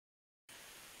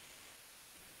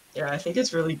 Yeah, I think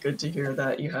it's really good to hear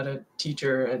that you had a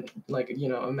teacher and like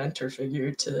a mentor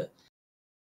figure to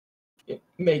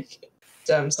make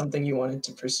STEM something you wanted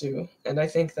to pursue. And I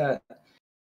think that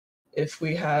if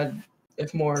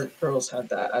more girls had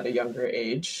that at a younger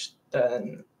age,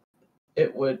 then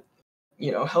it would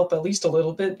help at least a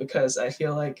little bit, because I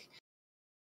feel like,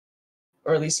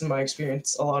 or at least in my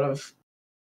experience, a lot of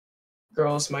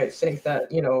girls might think that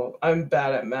I'm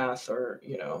bad at math, or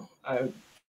I'm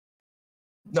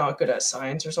not good at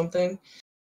science or something,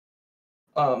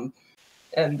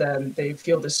 and then they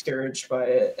feel discouraged by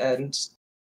it and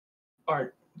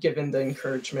aren't given the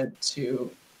encouragement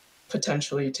to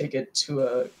potentially take it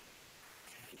to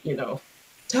to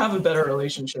have a better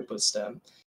relationship with STEM.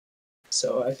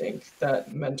 So I think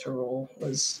that mentor role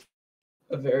was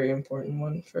a very important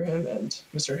one for him, and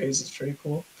Mr. Hayes is pretty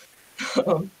cool.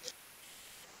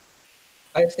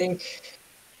 I think,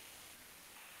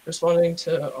 responding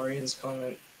to Arian's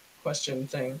question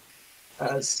thing,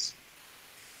 as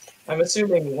I'm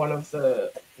assuming one of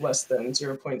the less than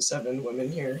 0.7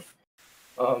 women here.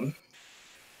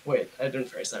 Wait, I didn't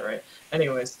phrase that right.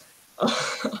 Anyways,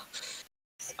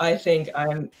 I think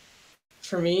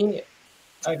for me,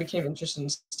 I became interested in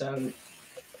STEM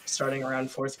starting around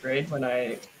 4th grade when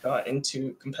I got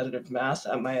into competitive math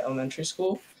at my elementary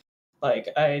school. Like,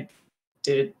 I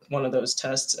did one of those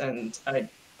tests and I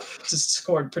just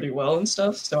scored pretty well and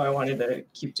stuff, so I wanted to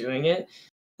keep doing it.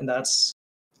 And I've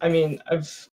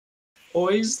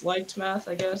always liked math,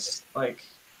 I guess. Like,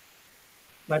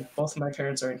 both of my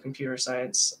parents are in computer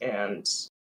science, and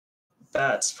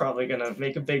that's probably gonna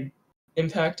make a big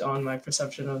impact on my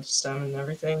perception of STEM and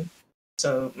everything.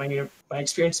 So my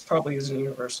experience probably isn't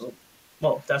universal.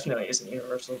 Well, definitely isn't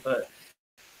universal, but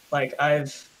like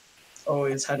I've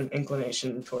always had an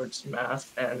inclination towards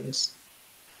math, and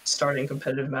starting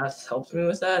competitive math helped me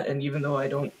with that. And even though I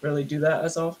don't really do that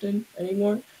as often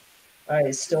anymore,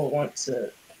 I still want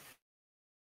to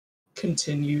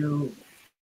continue,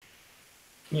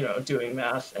 doing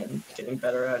math and getting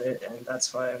better at it, and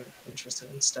that's why I'm interested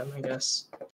in STEM, I guess.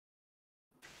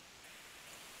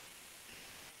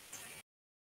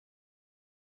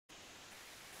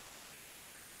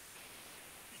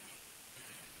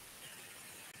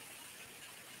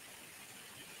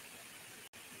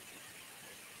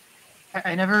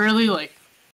 I never really like.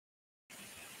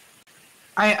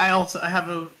 I have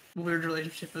a weird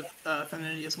relationship with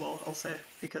femininity as well. I'll say,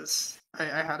 because I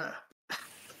had a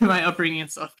my upbringing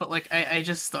and stuff, but like I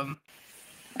just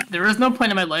there was no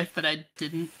point in my life that I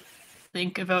didn't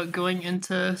think about going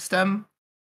into STEM.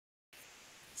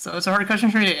 So it's a hard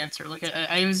question for me to answer. Like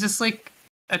I was just like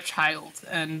a child,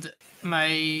 and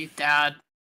my dad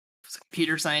was a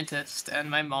computer scientist, and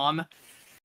my mom,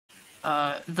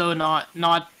 though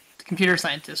not computer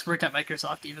scientist, worked at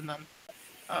Microsoft even then.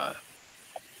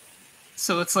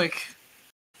 So it's like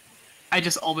I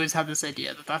just always have this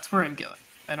idea that that's where I'm going.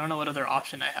 I don't know what other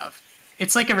option I have.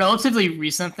 It's like a relatively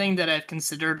recent thing that I've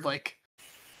considered like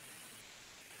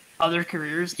other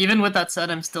careers. Even with that said,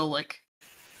 I'm still like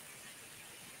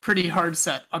pretty hard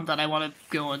set on that I want to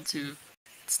go into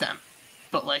STEM.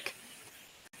 But like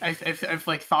I've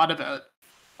like thought about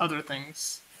other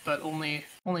things, but only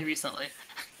recently.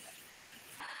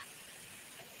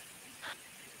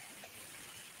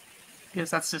 I guess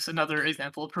that's just another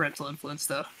example of parental influence,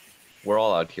 though. We're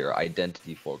all out here,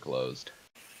 identity foreclosed.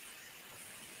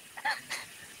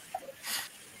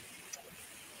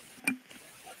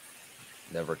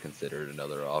 Never considered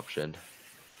another option.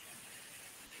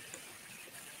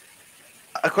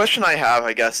 A question I have,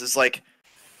 I guess, is like,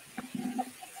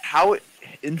 how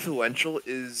influential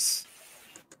is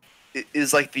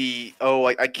like the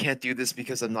I can't do this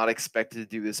because I'm not expected to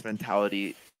do this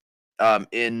mentality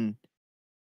in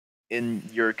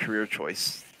your career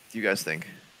choice? Do you guys think?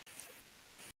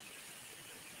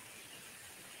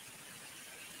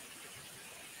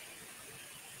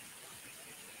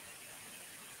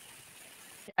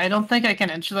 I don't think I can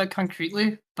answer that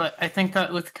concretely, but I think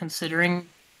that with considering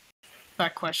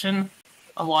that question,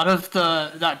 a lot of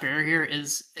that barrier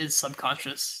is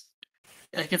subconscious.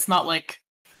 Like it's not like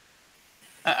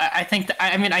I think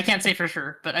I mean I can't say for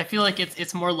sure, but I feel like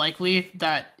it's more likely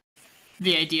that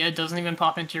the idea doesn't even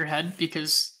pop into your head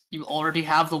because you already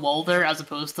have the wall there, as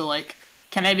opposed to like,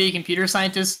 can I be a computer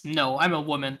scientist? No, I'm a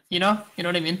woman. You know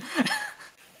what I mean?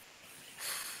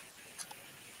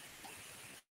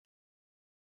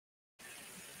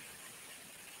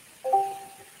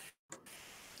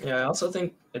 Yeah, I also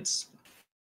think it's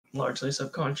largely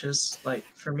subconscious. Like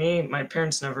for me, my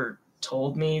parents never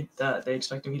told me that they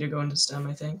expected me to go into STEM,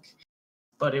 I think,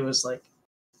 but it was like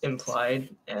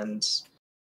implied, and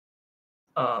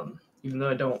even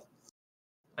though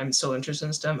I'm still interested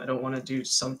in STEM, I don't want to do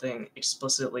something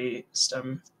explicitly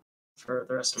STEM for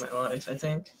the rest of my life, I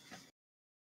think.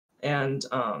 And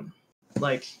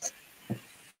like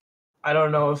I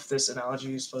don't know if this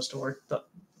analogy is supposed to work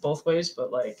both ways,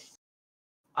 but like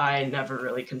I never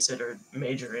really considered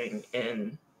majoring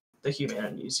in the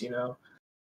humanities,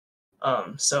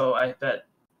 So I bet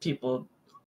people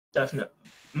definitely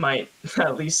might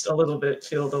at least a little bit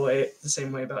feel the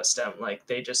same way about STEM. Like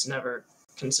they just never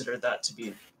considered that to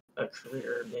be a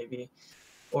career, maybe,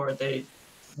 or they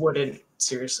wouldn't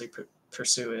seriously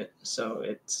pursue it. So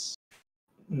it's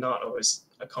not always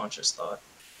a conscious thought.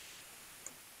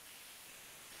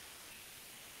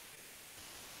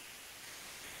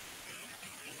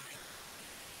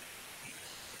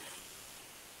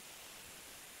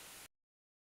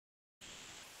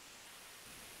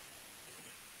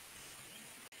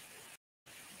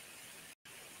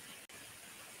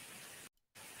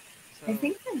 So I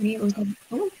think for me it was you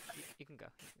can go.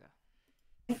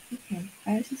 okay.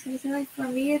 I was just gonna say like for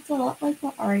me it's a lot like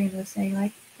what Aryan was saying,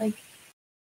 like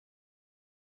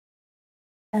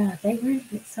they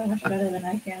worded it so much better than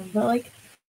I can, but like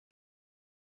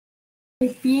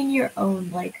being your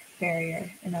own like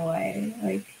barrier in a way.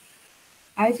 Like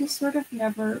I just sort of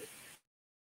never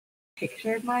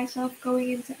pictured myself going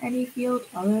into any field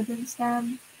other than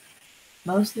STEM,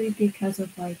 mostly because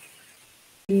of like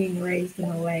being raised in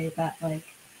a way that like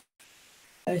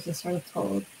I was just sort of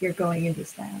told you're going into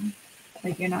STEM,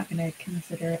 like you're not gonna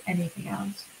consider anything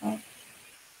else. But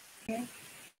yeah.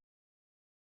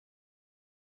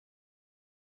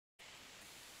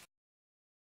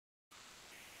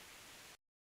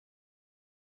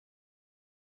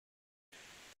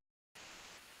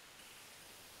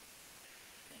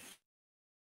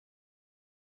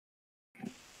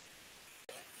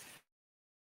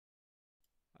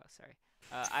 sorry.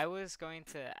 I was going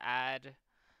to add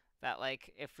that,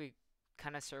 like, if we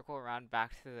kind of circle around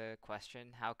back to the question,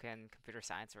 how can computer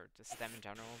science or just STEM in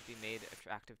general be made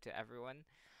attractive to everyone?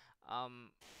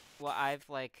 What I've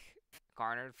like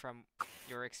garnered from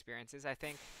your experiences, I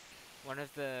think one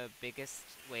of the biggest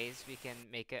ways we can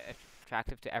make it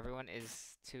attractive to everyone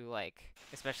is to, like,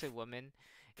 especially women,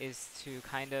 is to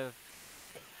kind of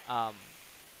um,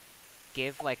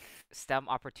 give like STEM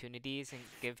opportunities and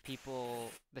give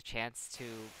people the chance to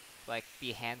like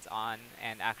be hands-on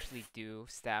and actually do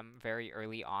STEM very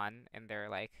early on in their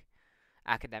like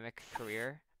academic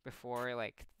career before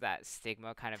like that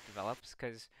stigma kind of develops,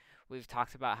 because we've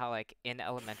talked about how like in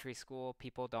elementary school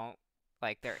people don't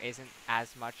like there isn't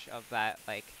as much of that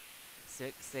like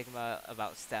stigma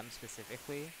about STEM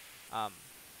specifically. Um,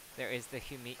 there is the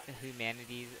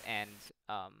humanities and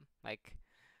like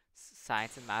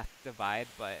science and math divide,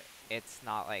 but it's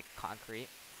not like concrete.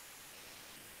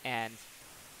 And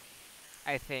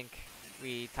I think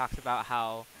we talked about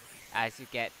how as you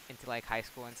get into like high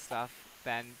school and stuff,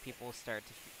 then people start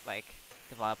to like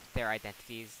develop their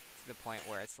identities to the point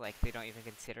where it's like they don't even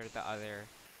consider the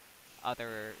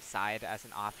other side as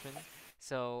an option.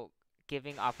 So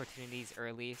giving opportunities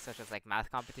early, such as like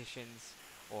math competitions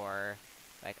or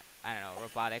like I don't know,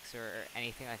 robotics or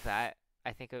anything like that,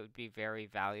 I think it would be very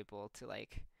valuable to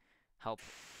like help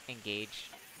engage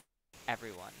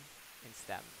everyone in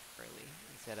STEM early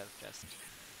instead of just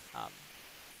um,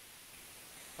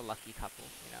 a lucky couple,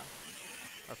 you know,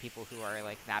 or people who are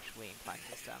like naturally inclined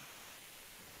to STEM.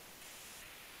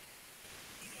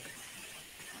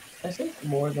 I think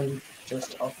more than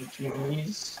just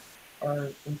opportunities are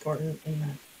important in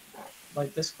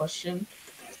like this question.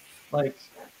 Like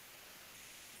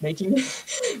making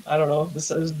I don't know if this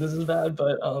is bad,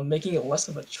 but making it less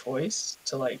of a choice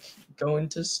to like go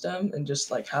into STEM and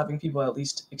just like having people at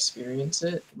least experience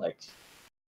it, like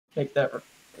make that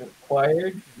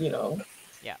required, you know.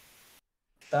 Yeah.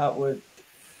 That would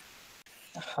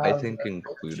I have think a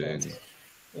including, chance.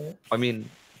 Yeah. I mean,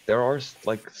 there are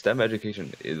like STEM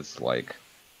education is like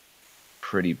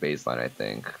pretty baseline. I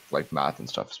think like math and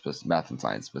stuff, math and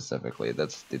science specifically.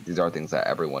 These are things that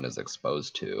everyone is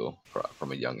exposed to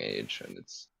from a young age, and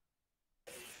it's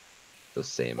the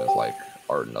same as like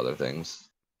art and other things.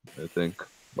 I think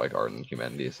like art and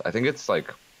humanities. I think it's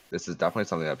like this is definitely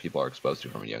something that people are exposed to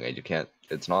from a young age. You can't.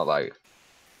 It's not like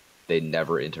they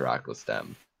never interact with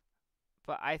STEM.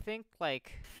 But I think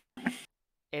like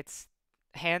it's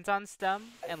hands-on STEM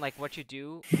and like what you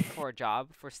do for a job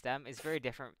for STEM is very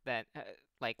different than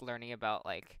like learning about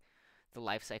like the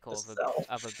life cycle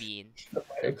of a bean,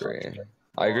 I agree.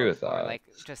 I agree with or that. like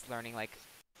just learning like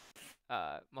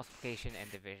multiplication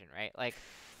and division, right? Like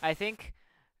I think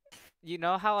you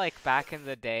know how like back in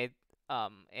the day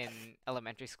in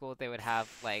elementary school they would have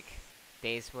like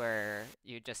days where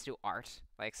you just do art,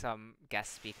 like some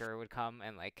guest speaker would come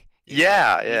and like you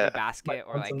Yeah, weave yeah. a basket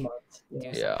or Once a like month, do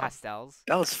yeah. some Yeah. pastels.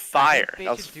 That was I fire. think they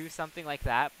That was should do something like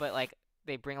that, but like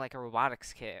they bring like a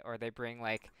robotics kit or they bring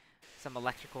like some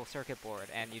electrical circuit board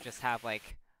and you just have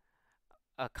like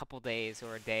a couple days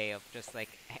or a day of just like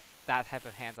that type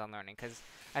of hands-on learning, because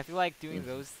I feel like doing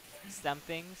those STEM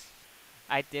things,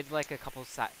 I did like a couple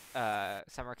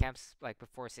summer camps like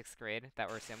before 6th grade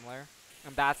that were similar,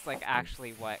 and that's like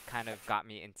actually what kind of got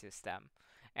me into STEM.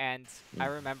 And I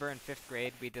remember in 5th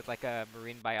grade we did like a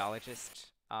marine biologist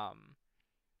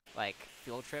like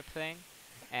field trip thing,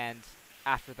 and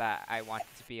after that I wanted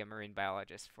to be a marine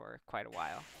biologist for quite a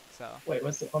while. So Wait,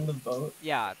 was it on the boat?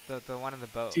 yeah, the one on the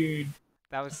boat. Dude,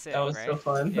 That was sick, that was right? so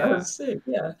fun. Yeah. That was sick.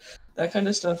 Yeah, that kind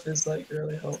of stuff is like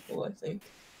really helpful, I think.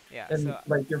 Yeah, And so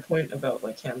like your point about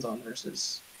like hands-on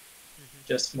versus mhm.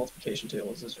 just multiplication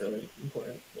tables is really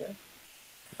important. Yeah.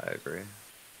 I agree.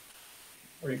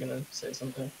 Were you gonna say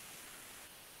something?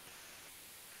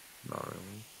 Not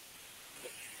really.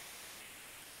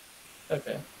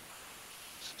 Okay.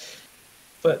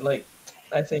 But like,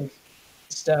 I think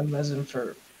STEM, as in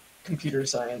for computer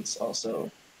science,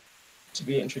 also to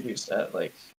be introduced at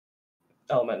like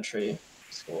elementary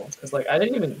school, because like I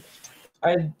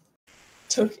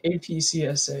took AP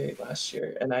CSA last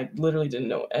year, and I literally didn't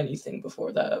know anything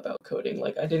before that about coding.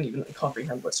 Like I didn't even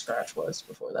comprehend what Scratch was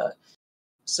before that.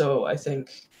 So I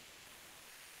think,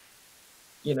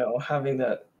 you know, having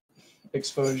that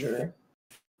exposure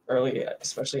early,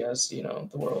 especially as, you know,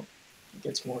 the world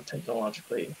gets more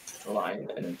technologically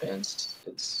reliant and advanced,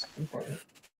 it's important.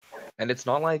 And it's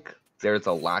not like there's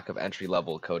a lack of entry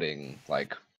level coding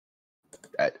like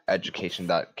education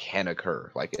that can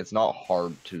occur. Like it's not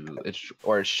hard to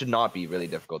or it should not be really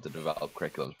difficult to develop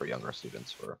curriculums for younger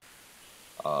students for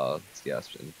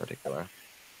CS in particular.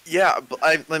 Yeah, but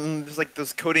there's like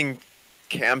those coding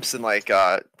camps and like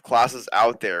classes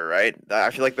out there, right? I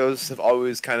feel like those have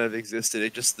always kind of existed.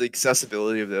 It just the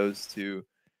accessibility of those to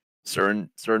certain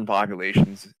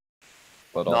populations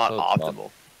But not also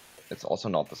optimal. it's also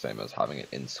not the same as having it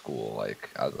in school, like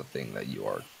as a thing that you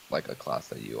are like a class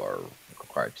that you are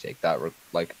required to take.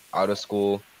 Like out of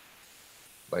school,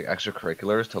 like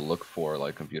extracurriculars to look for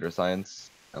like computer science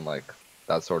and like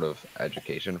that sort of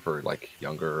education for like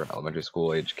younger elementary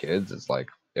school age kids is like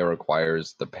it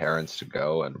requires the parents to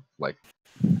go and like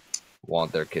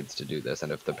want their kids to do this.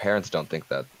 And if the parents don't think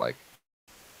that like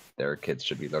their kids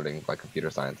should be learning like computer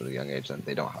science at a young age, then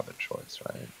they don't have a choice,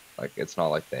 right? Like it's not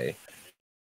like they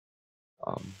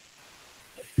um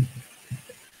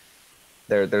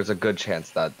there's a good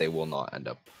chance that they will not end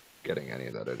up getting any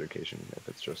of that education if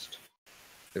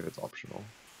it's optional.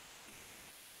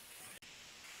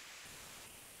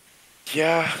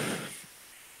 Yeah.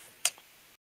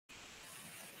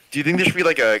 Do you think there should be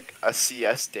like a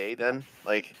CS day then?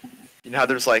 Like, you know how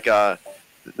there's like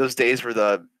those days where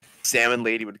the salmon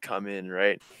lady would come in,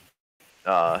 right?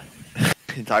 Uh,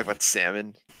 and talk about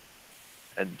salmon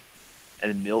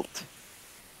and milt.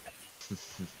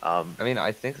 I mean,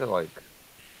 I think that like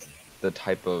the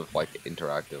type of like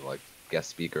interactive like guest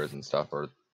speakers and stuff or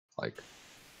like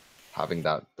having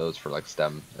those for like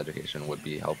STEM education would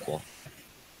be helpful.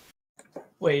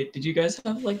 Wait, did you guys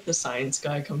have like the science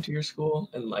guy come to your school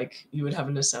and like you would have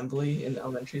an assembly in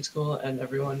elementary school and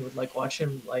everyone would like watch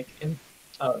him like in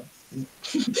uh,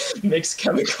 mix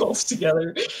chemicals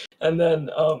together and then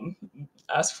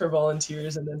ask for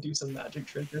volunteers and then do some magic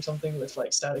trick or something with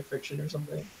like static friction or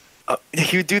something?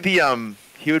 He would do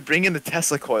he would bring in the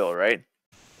Tesla coil, right?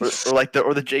 Or like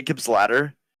the Jacob's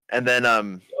ladder, and then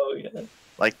Oh yeah.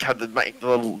 like have the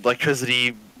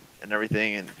electricity and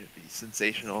everything, and it'd be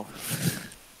sensational.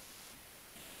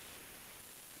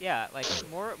 Yeah, like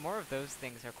more of those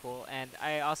things are cool. And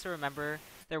I also remember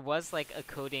there was like a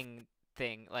coding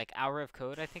thing, like Hour of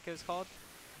Code, I think it was called,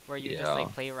 where you just Yeah.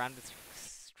 like play around with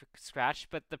Scratch.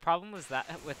 But the problem was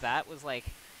that with that was like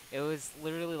it was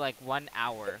literally like 1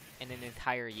 hour in an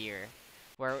entire year,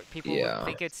 where people would Yeah.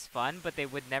 think it's fun, but they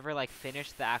would never like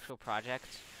finish the actual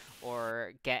project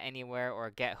or get anywhere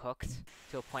or get hooked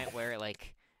to a point where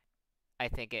like I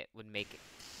think it would make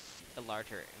a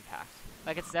larger impact.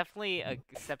 Like it's definitely a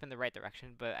step in the right direction,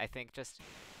 but I think just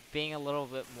being a little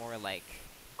bit more like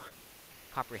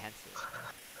comprehensive.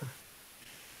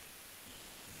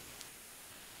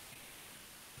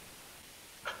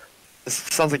 This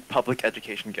sounds like public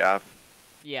education gap.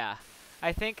 Yeah.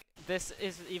 I think this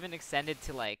is even extended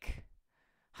to like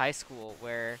high school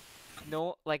where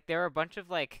no like there are a bunch of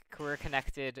like career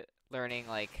connected learning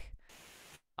like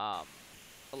um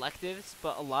electives,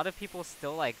 but a lot of people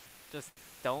still like just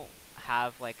don't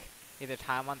have like either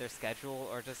time on their schedule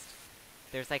or just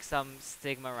there's like some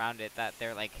stigma around it that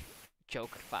they're like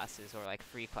joke classes or like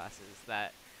free classes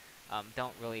that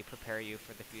don't really prepare you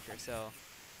for the future. So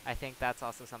I think that's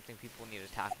also something people need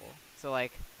to tackle. So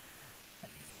like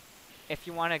if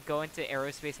you want to go into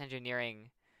aerospace engineering,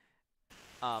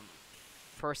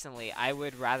 personally, I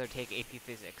would rather take AP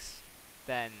Physics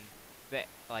than the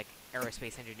like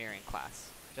aerospace engineering class,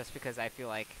 just because I feel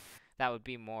like that would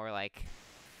be more like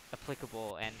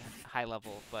applicable and high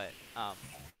level. But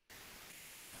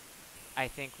I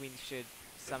think we should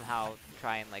somehow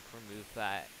try and like remove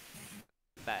that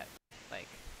like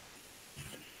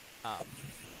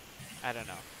I don't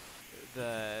know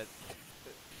the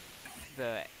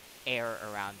the air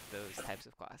around those types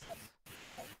of classes.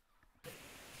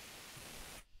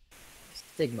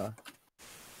 Stigma.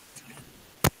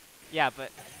 Yeah,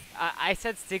 but I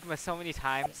said stigma so many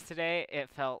times today, it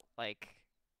felt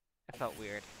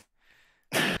weird.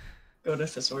 Go to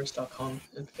thesaurus.com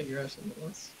and figure out something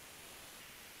else.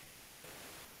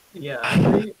 Yeah,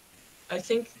 I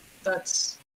think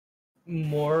that's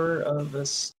more of a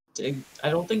I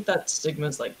don't think that stigma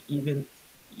is like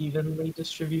evenly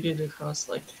distributed across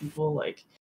like people like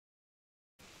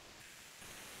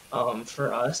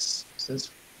for us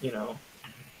since you know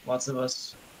lots of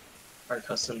us are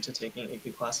accustomed to taking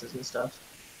AP classes and stuff.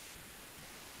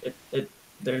 It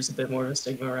there's a bit more of a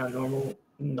stigma around normal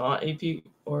not AP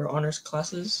or honors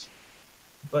classes,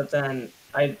 but then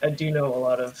I do know a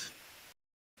lot of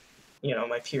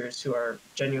my peers who are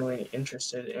genuinely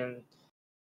interested in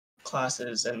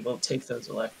classes and will take those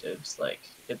electives. Like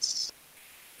it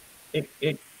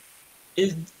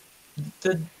is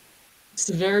the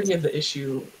severity of the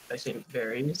issue I think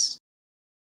varies.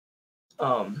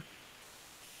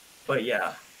 But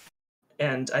yeah.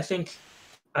 And I think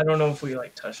I don't know if we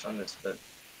like touched on this, but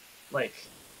like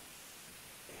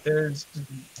there's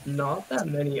not that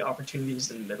many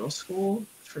opportunities in middle school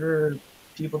for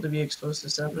people to be exposed to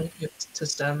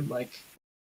STEM, like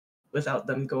without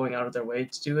them going out of their way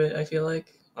to do it. I feel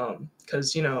like,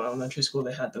 because elementary school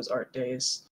they had those art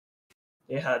days,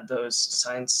 they had those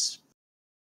science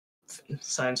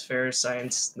fairs,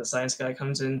 the science guy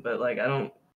comes in, but like I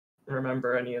don't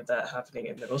remember any of that happening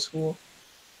in middle school.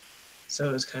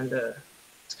 So it's kind of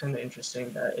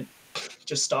interesting that it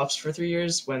just stops for 3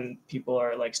 years when people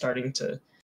are like starting to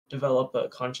develop a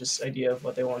conscious idea of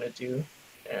what they want to do,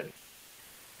 and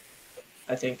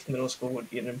I think middle school would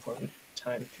be an important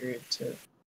time period to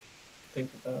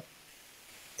think about.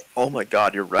 Oh my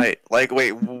God, you're right. Like,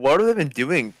 wait, what have they been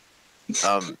doing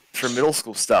for middle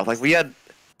school stuff? Like, we had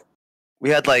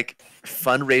like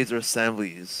fundraiser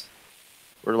assemblies,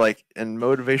 or like and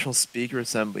motivational speaker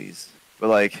assemblies. But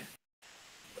like,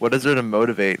 what is there to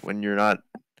motivate when you're not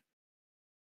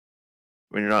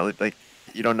like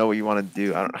you don't know what you want to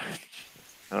do? I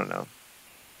don't know.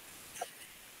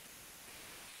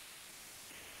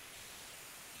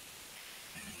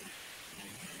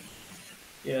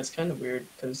 Yeah, it's kind of weird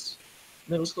because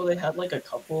middle school they had like a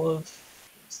couple of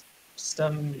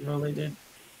STEM related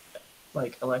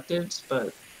like electives,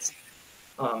 but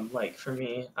like for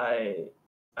me, I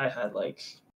had like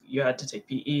you had to take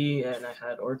PE and I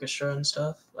had orchestra and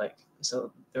stuff, like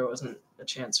so there wasn't a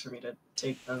chance for me to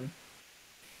take them.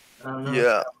 I don't know if Yeah.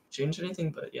 that changed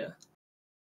anything, but yeah.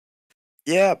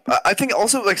 Yeah, I think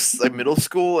also like middle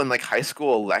school and like high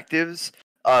school electives,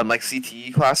 like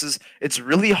CTE classes, it's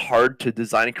really hard to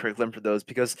design a curriculum for those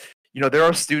because there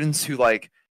are students who like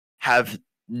have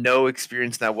no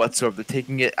experience in that whatsoever. They're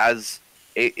taking it as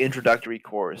a introductory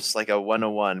course, like a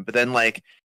 101. But then like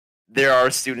there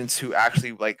are students who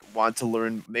actually like want to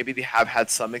learn. Maybe they have had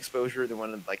some exposure. They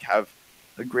want to like have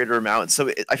a greater amount.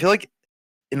 So I feel like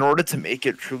in order to make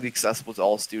it truly accessible to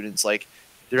all students, like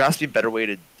there has to be a better way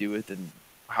to do it than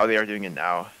how they are doing it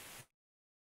now.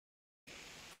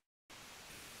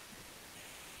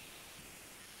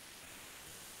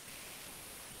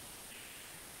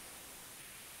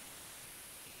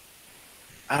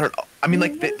 I don't know. I mean,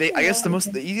 like they I guess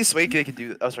the easiest way they could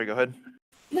do. Oh, sorry. Go ahead.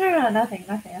 No, nothing.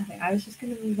 I was just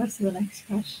gonna move us to the next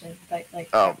question, but like.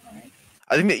 Oh. Yeah, alright.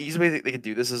 I think the easiest way they could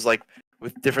do this is like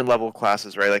with different level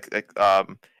classes, right? Like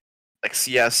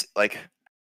CS. Like,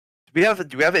 do we have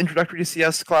an introductory to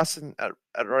CS class at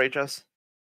RHS?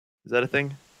 Is that a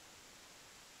thing?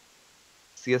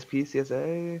 CSP,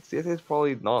 CSA? CSA is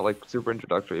probably not like super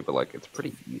introductory, but like it's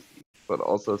pretty easy. But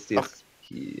also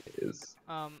CSP is.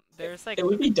 There's like It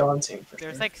would be daunting for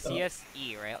there's sure, like so.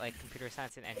 CSE, right? Like computer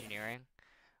science and engineering,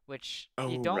 which Oh,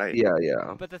 you don't. right.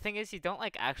 Yeah. But the thing is, you don't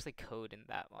like actually code in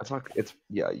that one. It's not. It's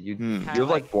you. You Kinda have like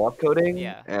like- block coding,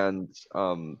 yeah. and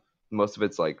most of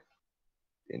it's like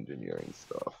engineering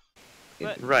stuff.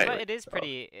 But, Right. but it is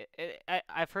pretty.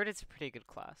 I've heard it's a pretty good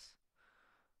class.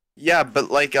 Yeah,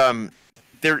 but like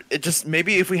it just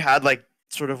maybe if we had like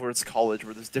sort of where it's college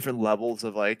where there's different levels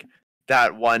of like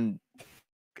that one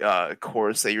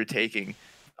course that you're taking,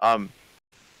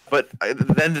 but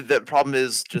then the problem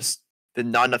is just the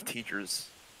not enough teachers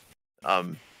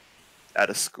at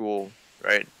a school,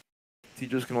 right?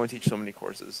 Teachers can only teach so many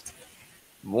courses.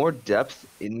 More depth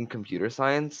in computer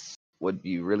science would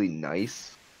be really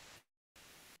nice.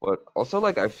 But also,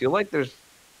 like, I feel like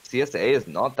CSA is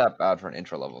not that bad for an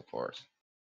intro level course.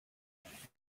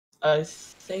 I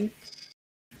think.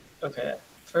 Okay,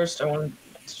 first I want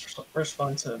to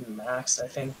respond to Max. I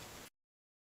think,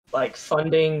 like,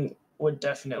 funding would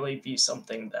definitely be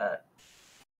something that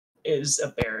is a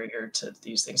barrier to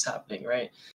these things happening,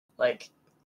 right? Like,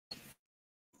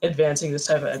 advancing this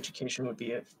type of education would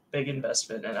be a big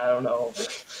investment, and I don't know,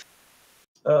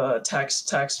 tax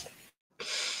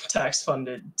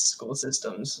funded school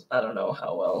systems. I don't know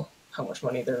how much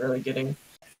money they're really getting.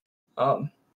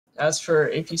 As for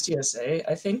APCSA,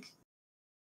 I think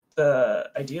the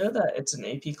idea that it's an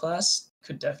AP class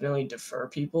could definitely defer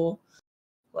people.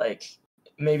 Like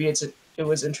maybe it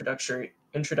was introductory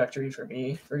for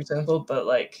me, for example, but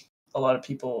like a lot of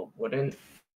people wouldn't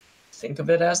think of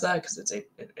it as that because it's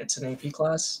an AP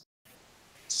class.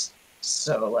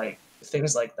 So like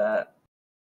things like that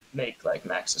make like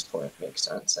Max's point make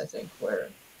sense, I think, where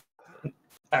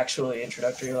actually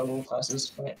introductory level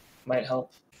classes might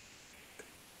help.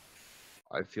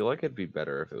 I feel like it'd be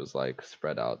better if it was like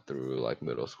spread out through like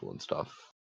middle school and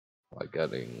stuff, like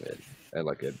getting it and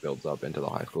like it builds up into the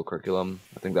high school curriculum.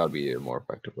 I think that would be a more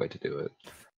effective way to do it.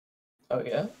 Oh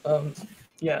yeah,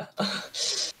 yeah.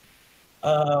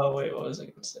 Wait, what was I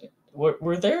gonna say?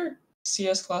 Were there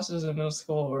CS classes in middle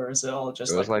school, or is it all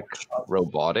just It was like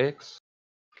robotics.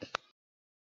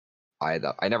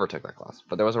 I never took that class,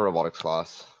 but there was a robotics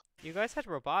class. You guys had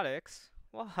robotics.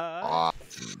 What?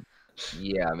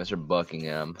 Yeah, Mr.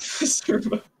 Buckingham.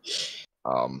 Mr. Rip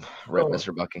Oh.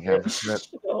 Mr. Buckingham. Rip.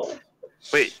 No.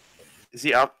 Wait, is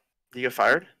he out? Did he get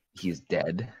fired? He's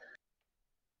dead.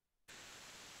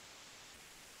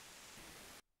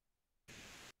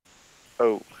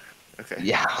 Oh, okay.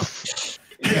 Yeah.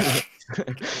 Yeah.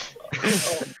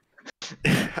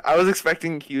 I was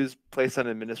expecting he was placed on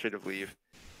administrative leave.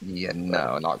 Yeah,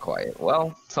 no, not quite.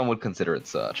 Well, some would consider it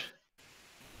such.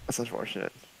 That's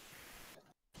unfortunate.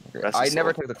 Okay. Rest I his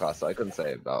never soul. took the class, so I couldn't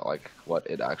say about like what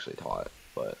it actually taught,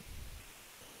 but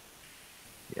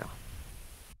yeah.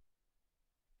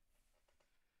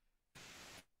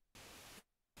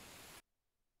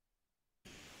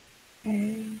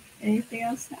 Okay. Anything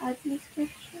else to add to this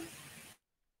question?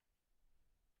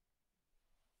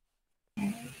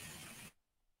 Okay.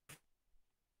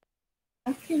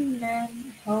 How can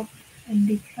men help and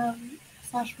become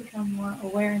more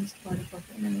aware and supportive of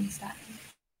women in STEM?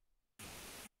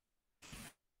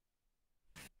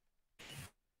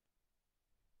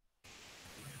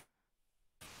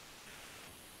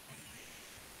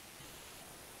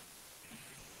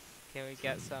 Can we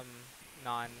get some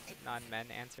non-men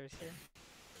answers here?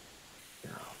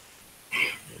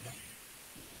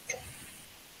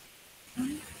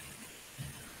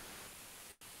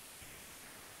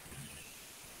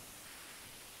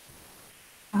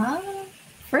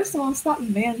 First of all, stop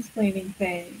mansplaining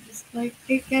things. Like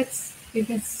it gets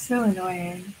so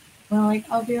annoying. Well, like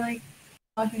I'll be like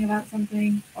talking about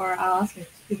something, or I'll ask a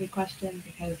stupid question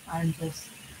because I'm just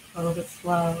a little bit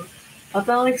slow. But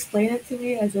they'll explain it to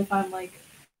me as if I'm like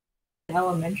an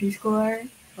elementary schooler,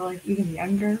 or like even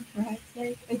younger, for heck's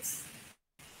sake.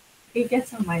 It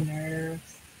gets on my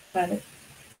nerves. But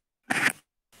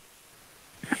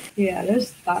yeah,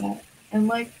 there's that. And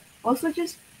like also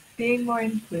just being more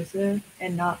inclusive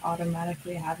and not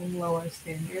automatically having lower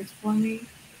standards for me.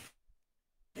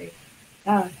 Like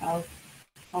that would help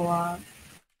a lot.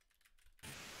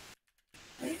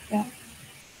 Like, yeah.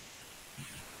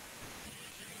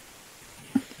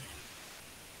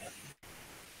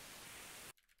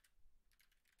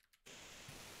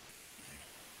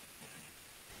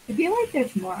 I feel like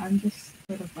there's more. I'm just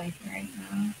sort of blanking right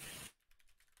now.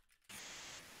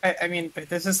 I mean,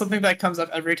 this is something that comes up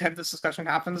every time this discussion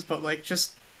happens, but like,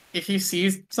 just if you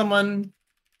see someone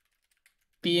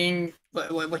being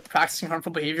like practicing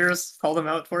harmful behaviors, call them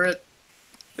out for it.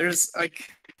 There's like,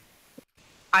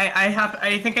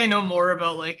 I think I know more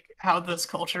about like how this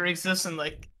culture exists in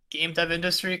like game dev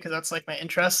industry because that's like my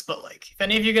interest. But like, if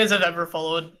any of you guys have ever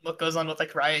followed what goes on with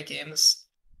like Riot Games,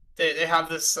 they have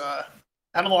this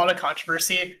had a lot of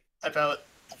controversy about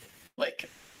like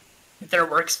their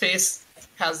workspace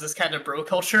has this kind of bro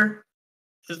culture,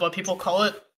 is what people call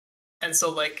it. And so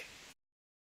like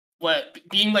what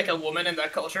being like a woman in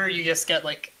that culture, you just get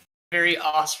like very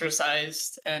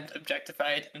ostracized and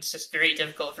objectified, and it's just very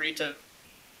difficult for you to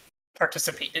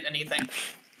participate in anything.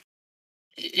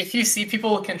 If you see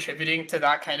people contributing to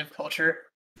that kind of culture,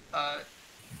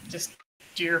 just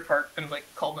do your part and like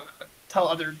call them, tell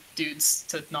other dudes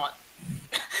to not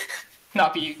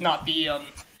be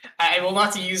I will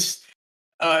not use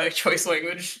choice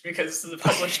language because of the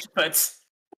published, but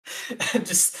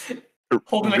just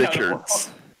hold them accountable.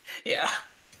 Richards. Yeah.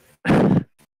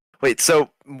 Wait, so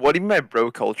what do you mean by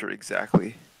bro culture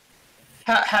exactly?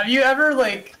 Have you ever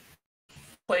like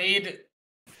played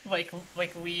like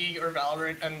League or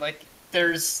Valorant and like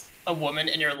there's a woman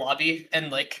in your lobby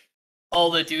and like all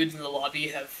the dudes in the lobby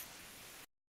have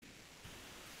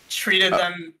treated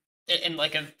them in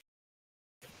like a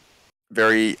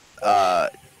very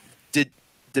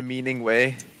demeaning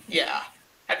way? Yeah.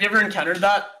 Have you ever encountered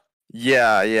that?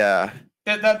 Yeah.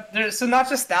 So not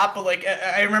just that, but like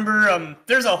I remember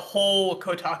there's a whole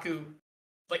Kotaku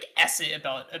like essay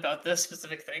about this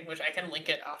specific thing, which I can link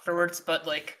it afterwards. But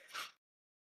like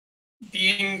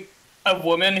being a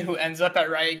woman who ends up at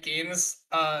Riot Games,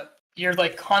 you're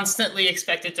like constantly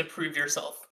expected to prove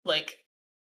yourself. Like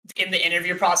in the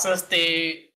interview process,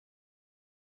 they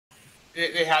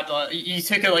had you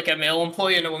took like a male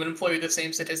employee and a woman employee with the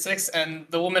same statistics, and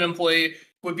the woman employee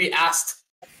would be asked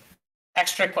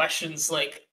extra questions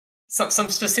like some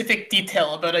specific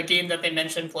detail about a game that they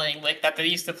mentioned playing, like that they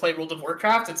used to play World of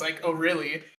Warcraft. It's like, oh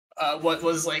really? What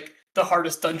was like the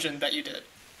hardest dungeon that you did?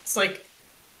 It's like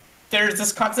there's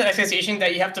this constant expectation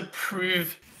that you have to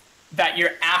prove that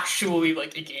you're actually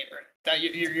like a gamer, that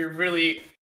you're really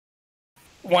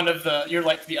one of the, you're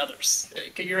like the others.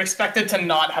 You're expected to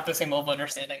not have the same level of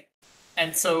understanding,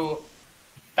 and so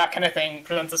that kind of thing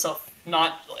presents itself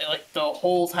not like the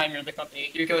whole time you're in the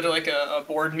company. You go to like a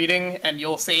board meeting and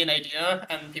you'll say an idea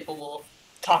and people will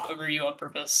talk over you on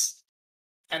purpose.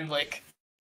 And like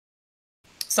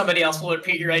somebody else will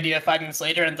repeat your idea 5 minutes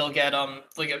later and they'll get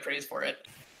praise for it.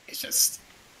 It's just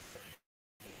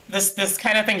this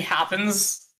kind of thing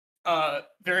happens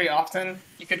very often.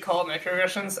 You could call it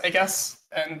microaggressions, I guess.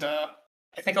 And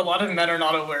I think a lot of men are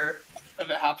not aware of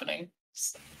it happening.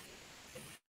 It's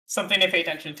something to pay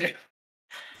attention to.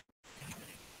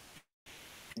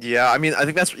 Yeah, I mean, I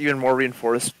think that's even more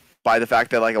reinforced by the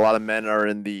fact that like a lot of men are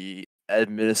in the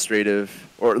administrative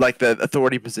or like the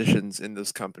authority positions in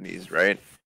those companies, right?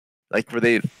 Like where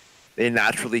they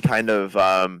naturally kind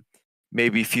of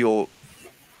maybe feel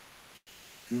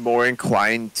more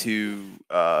inclined to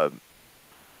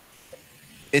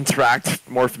interact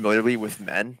more familiarly with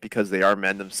men because they are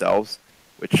men themselves,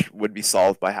 which would be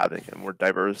solved by having a more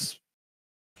diverse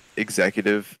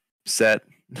executive set.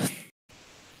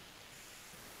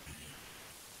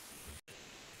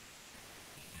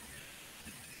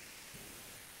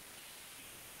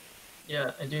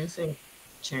 Yeah, I do think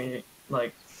changing,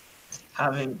 like,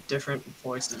 having different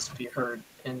voices be heard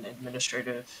in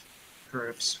administrative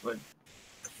groups would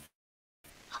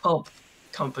help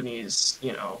companies,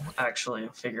 you know, actually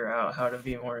figure out how to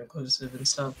be more inclusive and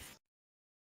stuff.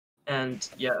 And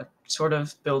yeah, sort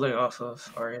of building off of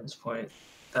Arian's point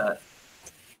that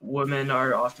women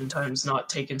are oftentimes not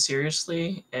taken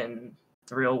seriously in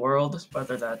the real world,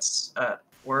 whether that's at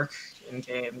work, in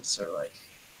games, or like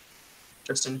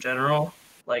just in general.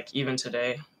 Like even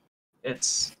today,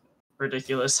 it's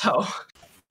ridiculous how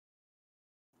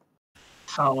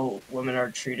women are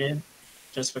treated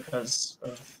just because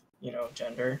of, you know,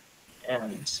 gender.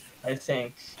 And I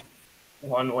think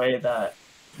one way that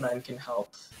men can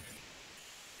help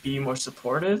be more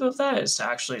supportive of that is to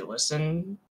actually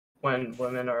listen when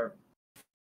women are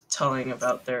telling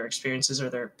about their experiences or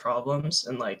their problems,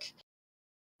 and like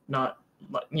not,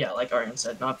 yeah, like Arian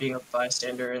said, not being a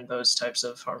bystander in those types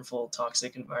of harmful,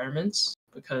 toxic environments,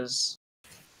 because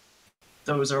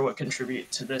those are what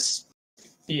contribute to this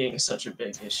being such a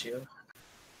big issue.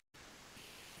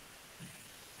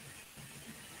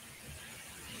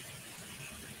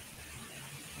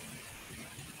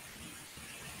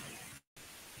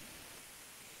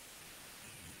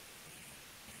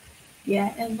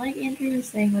 Yeah, and like Andrew was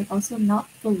saying, like also not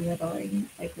belittling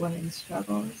like women's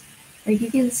struggles. Like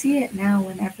you can see it now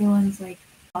when everyone's like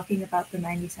talking about the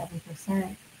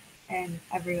 97%, and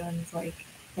everyone's like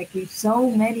we so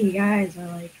many guys are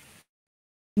like,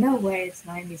 no way it's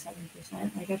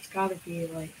 97%. Like it's gotta be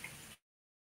like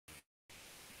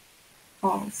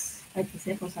false. Like the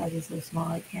sample size is so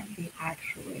small, it can't be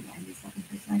actually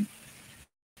 97%.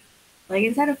 Like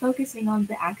instead of focusing on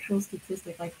the actual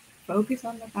statistic, like focus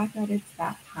on the fact that it's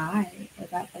that high, or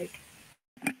that like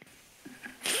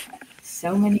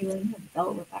so many women have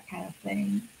dealt with that kind of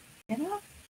thing, you know?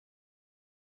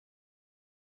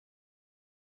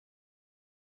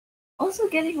 Also,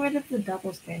 getting rid of the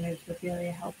double standards would really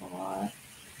help a lot.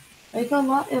 Like a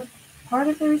lot of part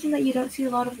of the reason that you don't see a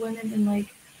lot of women in like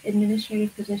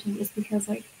administrative positions is because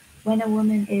like when a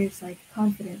woman is like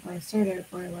confident or assertive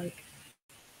or like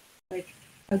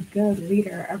a good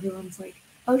leader, everyone's like,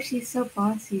 oh, she's so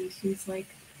bossy. She's like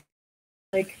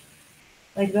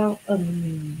they'll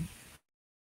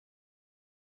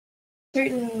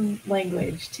certain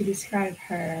language to describe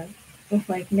her with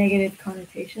like negative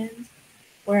connotations.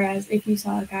 Whereas if you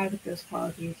saw a guy with those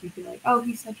qualities, you'd be like, oh,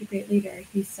 he's such a great leader.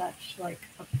 He's such like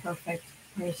a perfect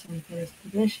person for this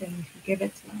position to give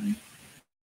it to him.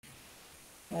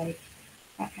 Like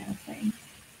that kind of thing.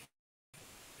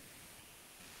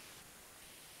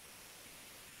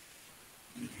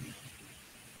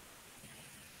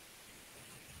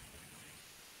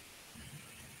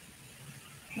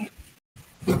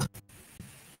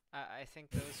 I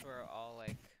think those were all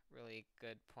like really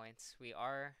good points. We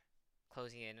are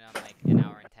closing in on like an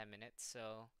hour and 10 minutes,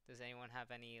 so does anyone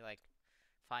have any like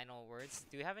final words?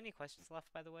 Do we have any questions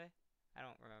left, by the way? I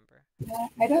don't remember.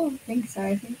 I don't think so.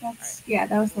 I think that's yeah,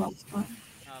 that was the last one.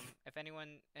 If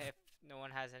no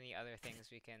one has any other things,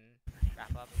 we can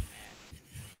wrap up and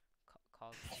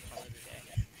call it a day.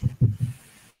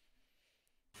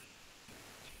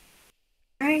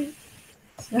 All right.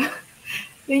 So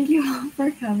thank you all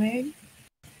for coming.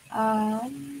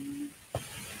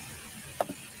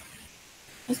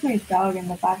 There's my dog in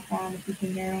the background if you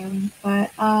can hear him.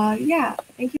 But yeah,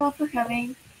 thank you all for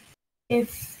coming.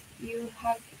 If you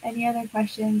have any other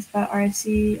questions about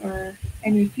RSC or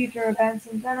any future events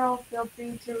in general, feel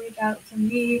free to reach out to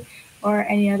me or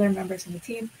any other members of the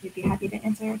team. We'd be happy to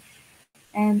answer.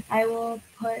 And I will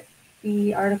put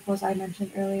the articles I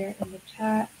mentioned earlier in the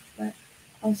chat, but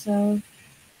also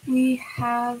we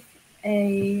have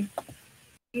a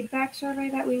feedback survey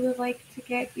that we would like to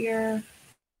get your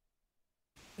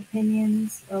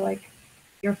opinions, or like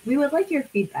we would like your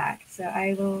feedback. So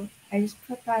I just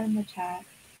put that in the chat.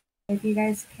 If you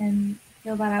guys can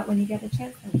fill that out when you get a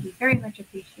chance, that would be very much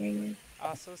appreciated.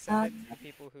 Also send it to the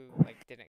people who like didn't